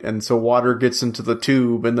right, and so water gets into the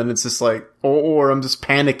tube, and then it's just like, or I'm just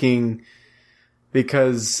panicking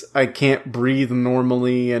because I can't breathe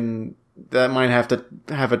normally, and that might have to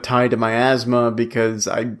have a tie to my asthma because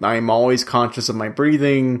I'm always conscious of my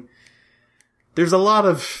breathing. There's a lot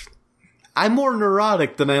of... I'm more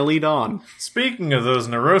neurotic than I lead on. Speaking of those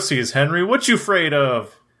neuroses, Henry, what you afraid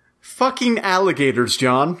of? Fucking alligators,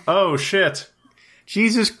 John. Oh, shit.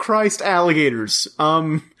 Jesus Christ, alligators.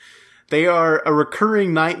 They are a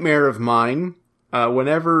recurring nightmare of mine.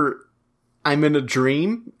 Whenever I'm in a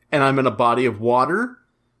dream and I'm in a body of water,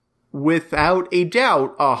 without a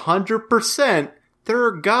doubt, 100%, there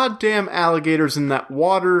are goddamn alligators in that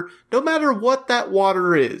water, no matter what that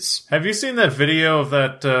water is. Have you seen that video of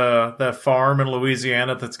that farm in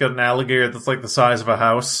Louisiana that's got an alligator that's like the size of a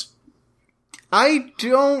house? I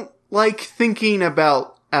don't like thinking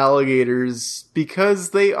about alligators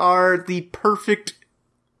because they are the perfect...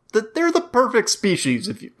 They're the perfect species,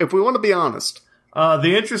 if we want to be honest.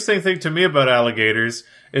 The interesting thing to me about alligators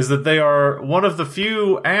is that they are one of the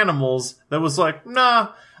few animals that was like,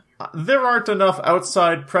 nah, there aren't enough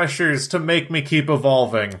outside pressures to make me keep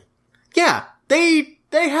evolving. Yeah, they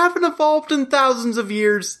haven't evolved in thousands of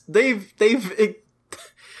years. They've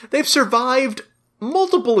survived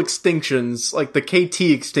multiple extinctions, like the KT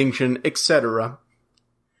extinction, etc.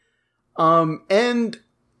 And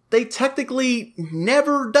they technically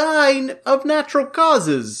never die of natural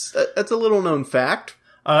causes. That's a little known fact.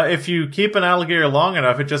 If you keep an alligator long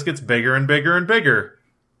enough, it just gets bigger and bigger and bigger.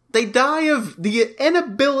 They die of the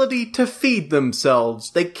inability to feed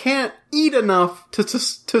themselves. They can't eat enough to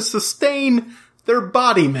sustain their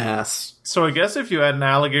body mass. So I guess if you had an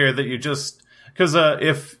alligator that you just... Because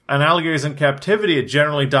if an alligator is in captivity, it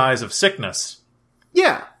generally dies of sickness.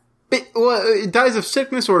 Yeah. It dies of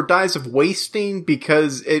sickness or it dies of wasting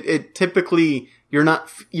because it typically...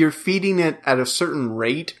 You're feeding it at a certain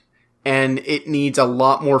rate and it needs a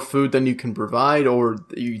lot more food than you can provide or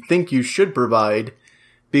you think you should provide.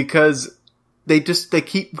 Because they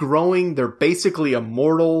keep growing. They're basically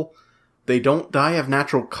immortal. They don't die of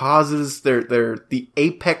natural causes. They're the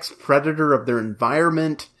apex predator of their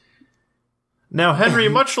environment. Now, Henry,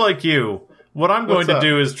 much like you, what I'm going to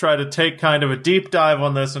do is try to take kind of a deep dive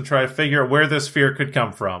on this and try to figure out where this fear could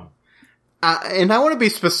come from. And I want to be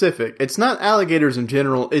specific. It's not alligators in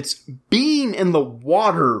general. It's being in the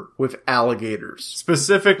water with alligators.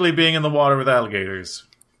 Specifically being in the water with alligators.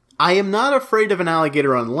 I am not afraid of an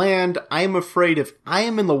alligator on land. I am afraid if I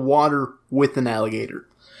am in the water with an alligator.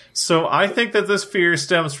 So I think that this fear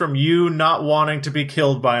stems from you not wanting to be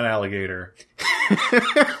killed by an alligator.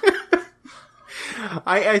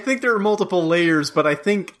 I think there are multiple layers, but I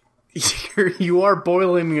think you are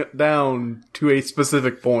boiling it down to a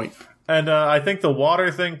specific point. And I think the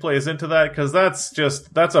water thing plays into that because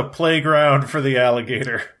that's a playground for the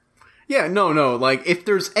alligator. Yeah, no. Like, if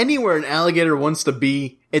there's anywhere an alligator wants to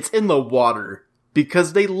be, it's in the water.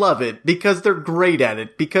 Because they love it. Because they're great at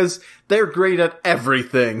it. Because they're great at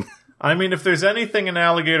everything. I mean, if there's anything an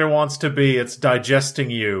alligator wants to be, it's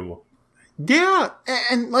digesting you. Yeah,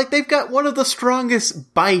 and like, they've got one of the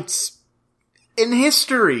strongest bites in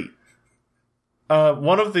history.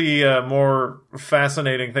 One of the more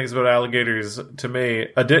fascinating things about alligators to me,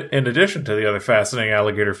 in addition to the other fascinating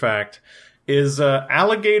alligator fact, is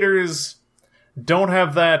alligators don't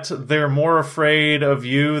have that they're more afraid of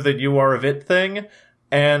you than you are of it thing,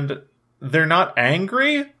 and they're not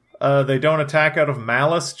angry. They don't attack out of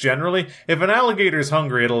malice, generally. If an alligator's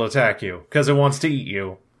hungry, it'll attack you, because it wants to eat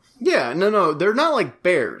you. Yeah, no, they're not like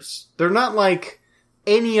bears. They're not like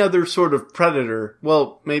any other sort of predator.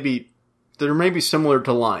 Well, they're maybe similar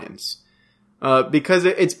to lions. Because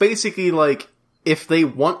it's basically like, if they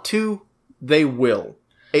want to, they will.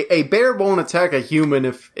 A bear won't attack a human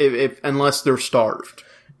if unless they're starved.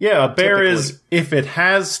 Yeah, a bear is, if it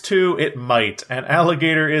has to, it might. An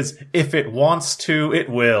alligator is, if it wants to, it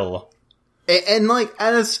will. And like,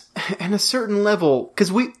 at a certain level,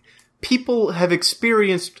 because people have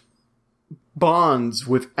experienced bonds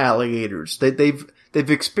with alligators. They've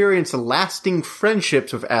experienced lasting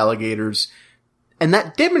friendships with alligators. And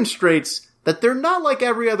that demonstrates that they're not like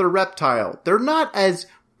every other reptile. They're not as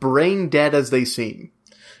brain dead as they seem.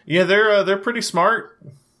 Yeah, they're pretty smart.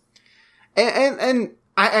 And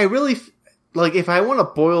I really, like, if I want to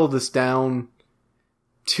boil this down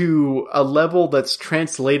to a level that's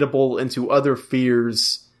translatable into other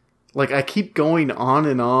fears, like, I keep going on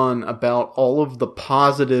and on about all of the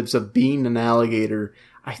positives of being an alligator.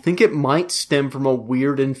 I think it might stem from a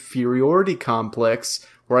weird inferiority complex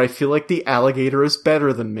where I feel like the alligator is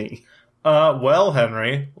better than me. Well,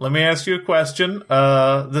 Henry, let me ask you a question.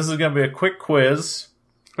 This is going to be a quick quiz.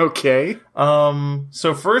 Okay.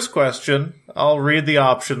 So first question, I'll read the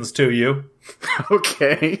options to you.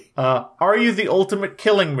 Okay. Are you the ultimate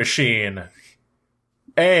killing machine?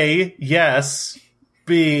 A, yes.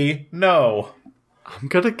 B, no. I'm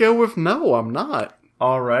gonna go with no, I'm not.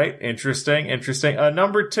 Alright, interesting.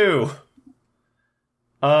 Number 2.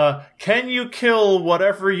 Can you kill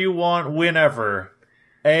whatever you want whenever?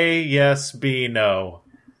 A, yes. B, no.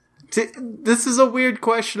 This is a weird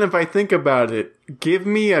question if I think about it. Give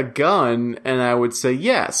me a gun, and I would say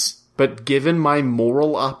yes. But given my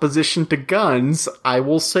moral opposition to guns, I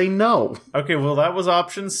will say no. Okay, well, that was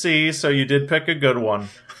option C, so you did pick a good one.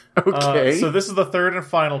 Okay. So this is the third and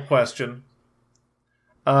final question.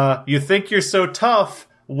 You think you're so tough,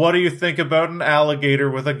 what do you think about an alligator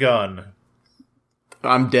with a gun?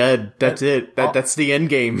 I'm dead. That's it. That's the end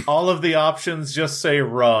game. All of the options just say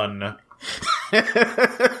run.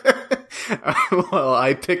 Well,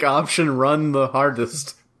 I pick option run the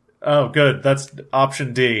hardest. Oh, good. That's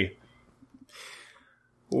option D.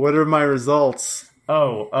 What are my results?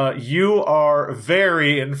 Oh, you are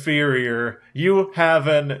very inferior. You have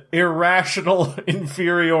an irrational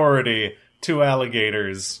inferiority to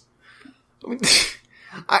alligators.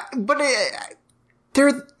 I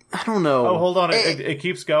don't know. Oh, hold on. It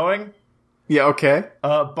keeps going? Yeah, okay.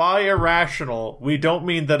 By irrational, we don't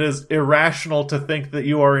mean that it's irrational to think that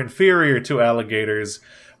you are inferior to alligators.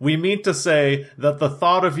 We mean to say that the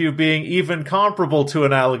thought of you being even comparable to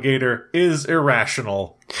an alligator is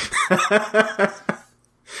irrational.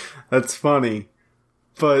 That's funny.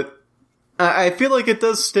 But I feel like it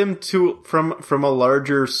does stem from a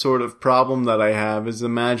larger sort of problem that I have, is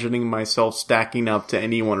imagining myself stacking up to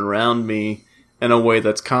anyone around me in a way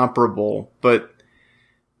that's comparable. But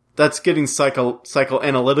that's getting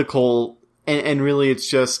psychoanalytical, and really it's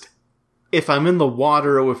just, if I'm in the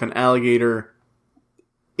water with an alligator,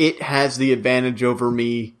 it has the advantage over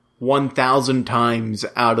me 1,000 times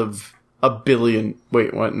out of a billion.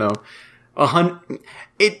 Wait, what? No. 100.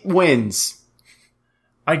 It wins.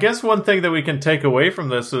 I guess one thing that we can take away from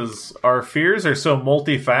this is our fears are so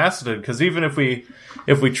multifaceted, because even if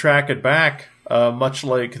we track it back, much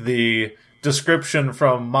like the description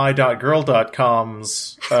from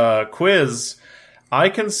my.girl.com's quiz, I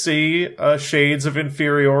can see shades of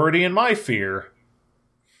inferiority in my fear.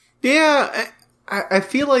 Yeah, I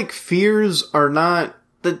feel like fears are not,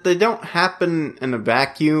 that they don't happen in a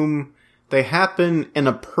vacuum. They happen in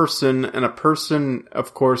a person, and a person,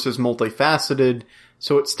 of course, is multifaceted,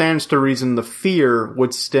 so it stands to reason the fear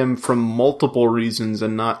would stem from multiple reasons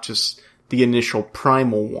and not just the initial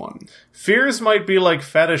primal one. Fears might be like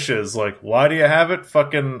fetishes, like, why do you have it?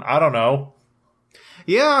 Fucking, I don't know.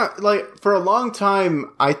 Yeah, like, for a long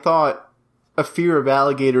time, I thought a fear of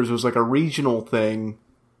alligators was like a regional thing,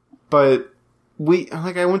 but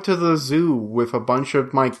I went to the zoo with a bunch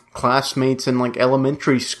of my classmates in, like,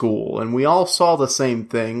 elementary school, and we all saw the same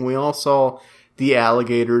thing. We all saw the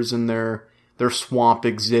alligators in their swamp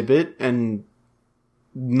exhibit, and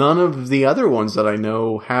none of the other ones that I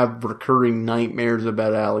know have recurring nightmares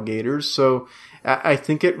about alligators, so I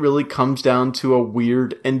think it really comes down to a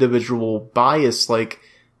weird individual bias, like,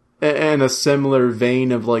 in a similar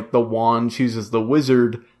vein of, like, the wand chooses the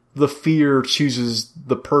wizard, the fear chooses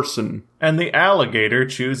the person. And the alligator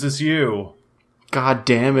chooses you. God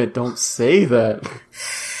damn it, don't say that.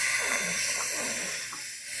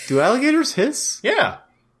 Do alligators hiss? Yeah.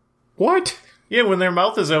 What? Yeah, when their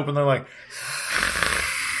mouth is open, they're like...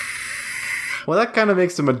 Well, that kind of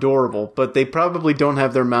makes them adorable, but they probably don't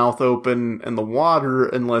have their mouth open in the water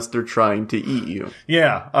unless they're trying to eat you.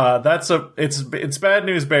 Yeah, it's bad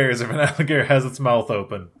news bears if an alligator has its mouth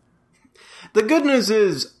open. The good news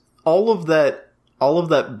is all of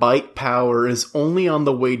that bite power is only on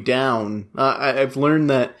the way down. I've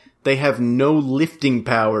learned that they have no lifting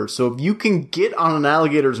power, so if you can get on an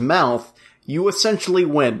alligator's mouth, you essentially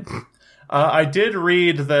win. I did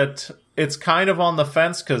read that it's kind of on the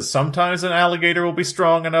fence, because sometimes an alligator will be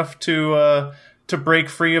strong enough to break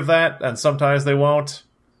free of that, and sometimes they won't.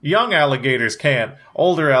 Young alligators can't.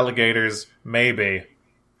 Older alligators, maybe.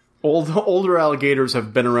 Older alligators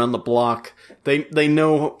have been around the block. They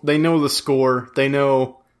know the score. They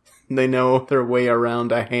know their way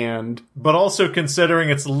around a hand. But also considering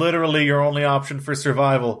it's literally your only option for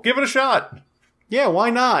survival, give it a shot. Yeah,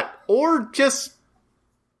 why not? Or just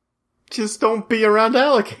don't be around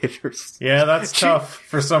alligators. Yeah, that's tough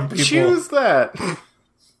for some people. Choose that.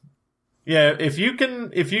 Yeah, if you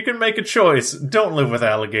can make a choice, don't live with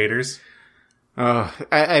alligators.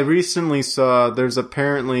 I recently saw there's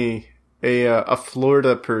apparently a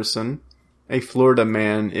Florida person, a Florida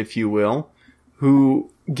man, if you will,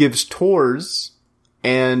 who gives tours,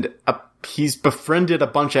 and he's befriended a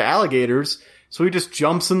bunch of alligators, so he just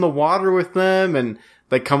jumps in the water with them, and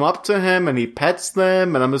They come up to him and he pets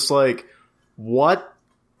them, and I'm just like, what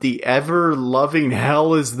the ever-loving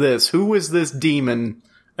hell is this? Who is this demon?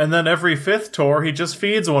 And then every 5th tour, he just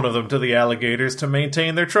feeds one of them to the alligators to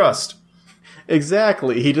maintain their trust.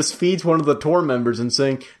 Exactly. He just feeds one of the tour members and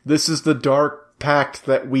saying, this is the dark pact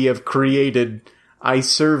that we have created. I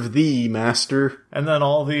serve thee, master. And then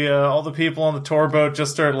all the people on the tour boat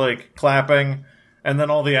just start, like, clapping. And then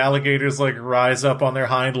all the alligators, like, rise up on their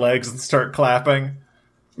hind legs and start clapping.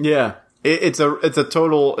 Yeah. It's a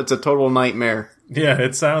total nightmare. Yeah,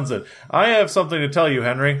 it sounds it. I have something to tell you,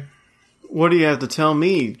 Henry. What do you have to tell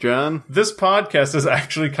me, John? This podcast has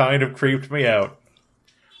actually kind of creeped me out.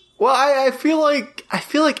 Well, I feel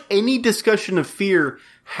like any discussion of fear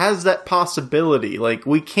has that possibility. Like,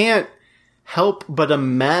 we can't help but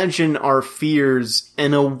imagine our fears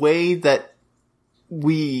in a way that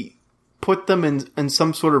we put them in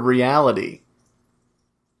some sort of reality.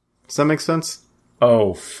 Does that make sense?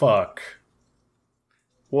 Oh, fuck.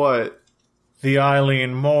 What? The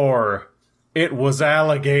Eileen Moore. It was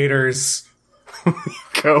alligators.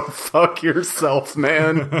 Go fuck yourself,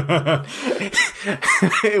 man.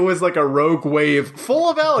 It was like a rogue wave full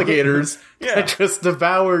of alligators that just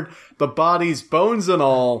devoured the bodies, bones and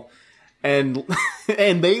all. And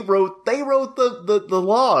they wrote the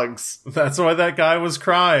logs. That's why that guy was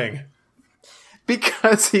crying.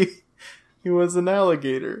 Because he was an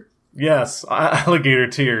alligator. Yes, alligator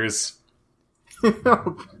tears.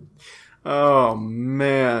 Oh,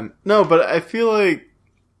 man. No, but I feel like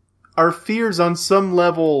our fears on some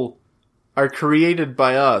level are created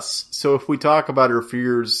by us. So if we talk about our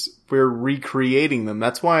fears, we're recreating them.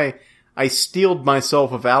 That's why I steeled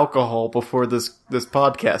myself of alcohol before this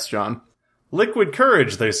podcast, John. Liquid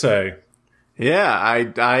courage, they say. Yeah,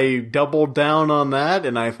 I doubled down on that,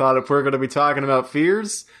 and I thought if we're going to be talking about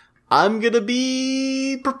fears, I'm going to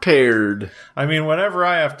be prepared. I mean, whenever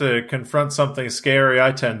I have to confront something scary,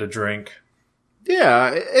 I tend to drink.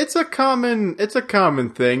 Yeah, it's a common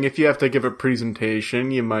thing. If you have to give a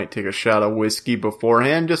presentation, you might take a shot of whiskey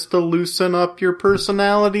beforehand just to loosen up your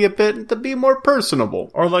personality a bit and to be more personable.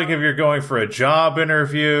 Or like if you're going for a job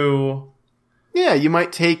interview. Yeah, you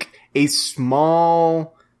might take a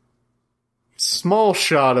small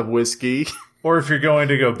shot of whiskey. Or if you're going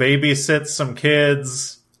to go babysit some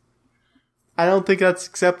kids. I don't think that's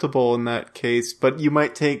acceptable in that case, but you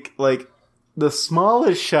might take, like, the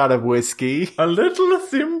smallest shot of whiskey. A little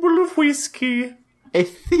thimble of whiskey. A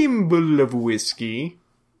thimble of whiskey.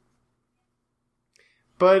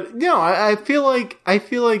 But, no, I feel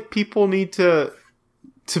like people need to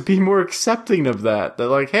be more accepting of that. They're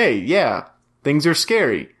like, hey, yeah, things are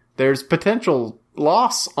scary. There's potential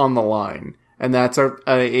loss on the line. And that's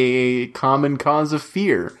a common cause of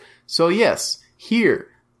fear. So yes, here,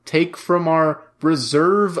 take from our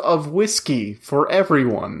reserve of whiskey for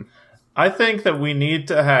everyone. I think that we need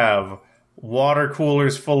to have water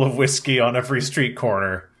coolers full of whiskey on every street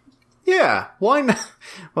corner. Yeah, why not?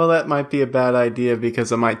 Well, that might be a bad idea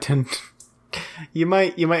because you might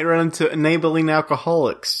run into enabling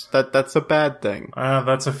alcoholics. That's a bad thing.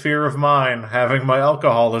 That's a fear of mine, having my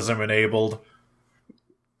alcoholism enabled.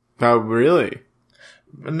 Oh, really?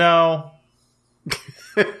 No.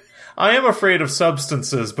 I am afraid of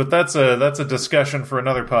substances, but that's a discussion for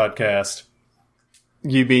another podcast.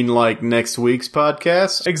 You mean like next week's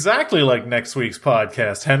podcast? Exactly like next week's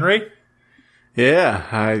podcast, Henry.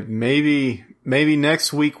 Yeah, maybe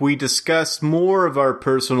next week we discuss more of our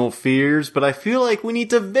personal fears, but I feel like we need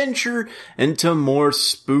to venture into more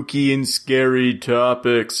spooky and scary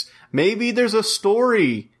topics. Maybe there's a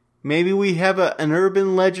story. Maybe we have an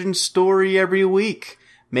urban legend story every week.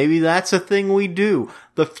 Maybe that's a thing we do.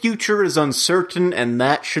 The future is uncertain, and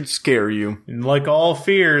that should scare you. And like all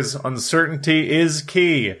fears, uncertainty is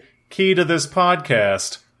key. Key to this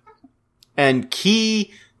podcast. And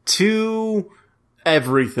key to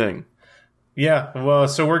everything. Yeah, well,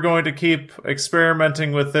 so we're going to keep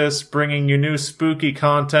experimenting with this, bringing you new spooky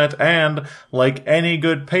content, and, like any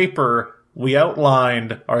good paper, we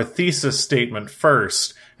outlined our thesis statement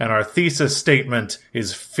first, and our thesis statement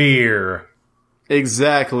is fear.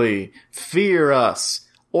 Exactly. Fear us.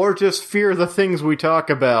 Or just fear the things we talk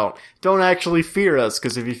about. Don't actually fear us,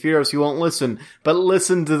 because if you fear us, you won't listen. But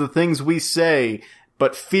listen to the things we say,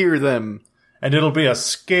 but fear them. And it'll be a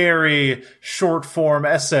scary short-form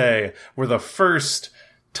essay where the first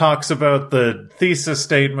talks about the thesis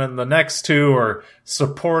statement, the next two are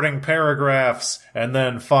supporting paragraphs, and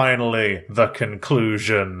then finally, the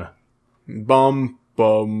conclusion. Bum,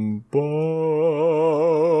 bum, bum.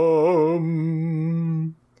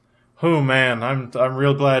 Oh man, I'm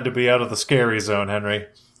real glad to be out of the scary zone, Henry.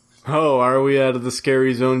 Oh, are we out of the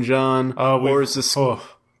scary zone, John? Or is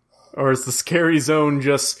the scary zone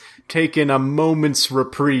just taking a moment's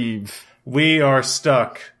reprieve? We are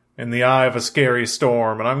stuck in the eye of a scary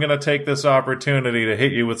storm, and I'm going to take this opportunity to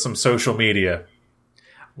hit you with some social media.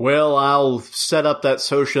 Well, I'll set up that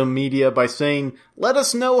social media by saying, let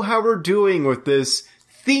us know how we're doing with this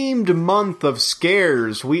themed month of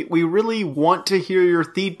scares. We really want to hear your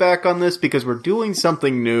feedback on this because we're doing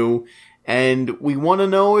something new, and we want to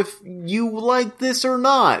know if you like this or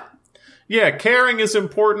not. Yeah, caring is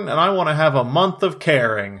important, and I want to have a month of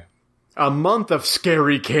caring. A month of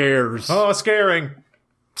scary cares. Oh, scaring.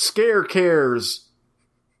 Scare cares.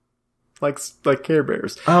 Like Care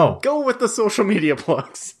Bears. Oh. Go with the social media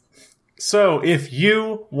plugs. So, if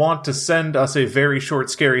you want to send us a very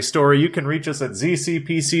short scary story, you can reach us at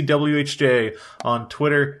ZCPCWHJ on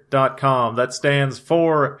Twitter.com. That stands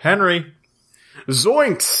for Henry.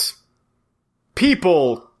 Zoinks!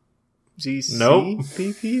 People. ZC? Nope.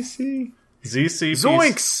 PPC? ZCPC.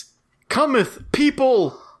 Zoinks! Cometh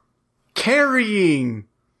people carrying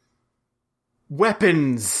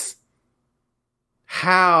weapons.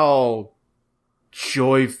 How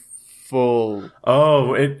joyful.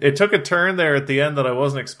 Oh, it took a turn there at the end that I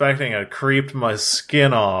wasn't expecting. It creeped my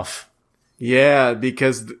skin off. Yeah,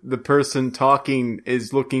 because the person talking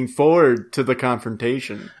is looking forward to the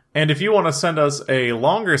confrontation. And if you want to send us a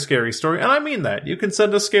longer scary story, and I mean that, you can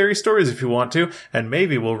send us scary stories if you want to, and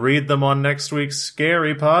maybe we'll read them on next week's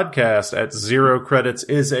Scary Podcast at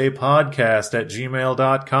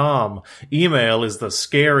zerocreditsisapodcast@gmail.com. Email is the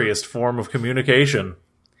scariest form of communication.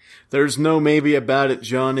 There's no maybe about it,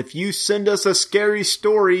 John. If you send us a scary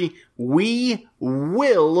story, we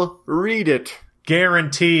will read it.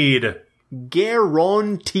 Guaranteed.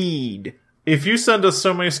 Guaranteed. If you send us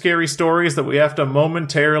so many scary stories that we have to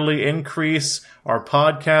momentarily increase our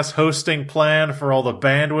podcast hosting plan for all the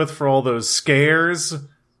bandwidth for all those scares,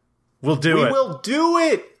 we'll do it. We will do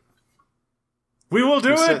it! We will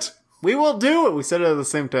do it! We will do it! We said it at the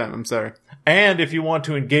same time. I'm sorry. And if you want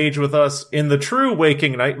to engage with us in the true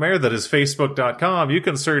waking nightmare that is Facebook.com, you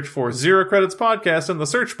can search for Zero Credits Podcast in the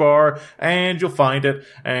search bar, and you'll find it.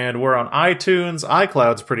 And we're on iTunes.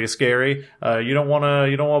 iCloud's pretty scary. You don't want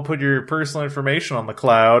to put your personal information on the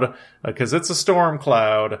cloud, because it's a storm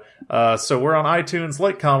cloud. So we're on iTunes.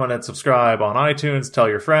 Like, comment, and subscribe on iTunes. Tell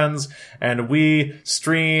your friends. And we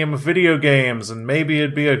stream video games, and maybe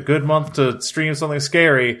it'd be a good month to stream something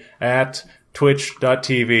scary at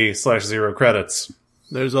twitch.tv/zerocredits.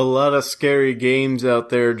 There's a lot of scary games out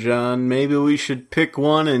there, John. Maybe we should pick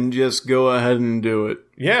one and just go ahead and do it.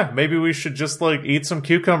 Yeah, maybe we should just, eat some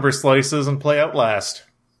cucumber slices and play Outlast.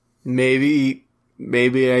 Maybe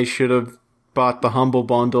I should have bought the Humble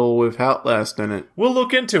Bundle with Outlast in it. We'll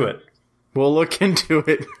look into it.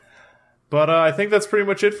 But I think that's pretty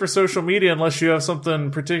much it for social media, unless you have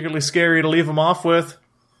something particularly scary to leave them off with.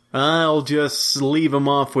 I'll just leave them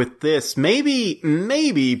off with this.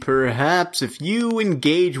 Maybe, perhaps, if you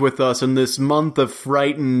engage with us in this month of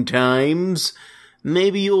frightened times,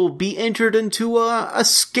 maybe you'll be entered into a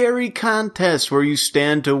scary contest where you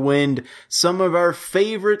stand to win some of our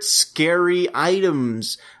favorite scary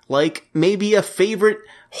items, like maybe a favorite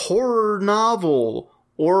horror novel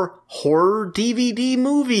or horror DVD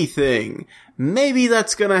movie thing. Maybe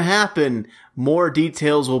that's gonna happen. More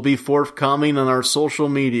details will be forthcoming on our social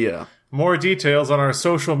media. More details on our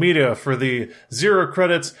social media for the Zero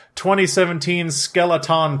Credits 2017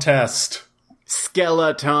 Skeleton Test.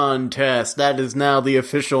 Skeleton Test. That is now the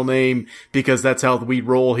official name, because that's how we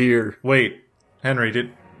roll here. Wait, Henry, do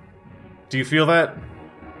you feel that?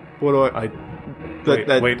 What do I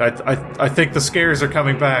think the scares are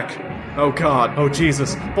coming back. Oh God. Oh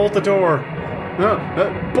Jesus. Bolt the door.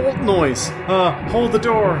 Bolt noise. Hold the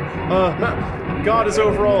door. God is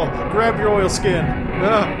over all. Grab your oilskin.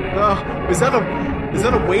 Is that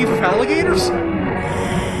a wave of alligators?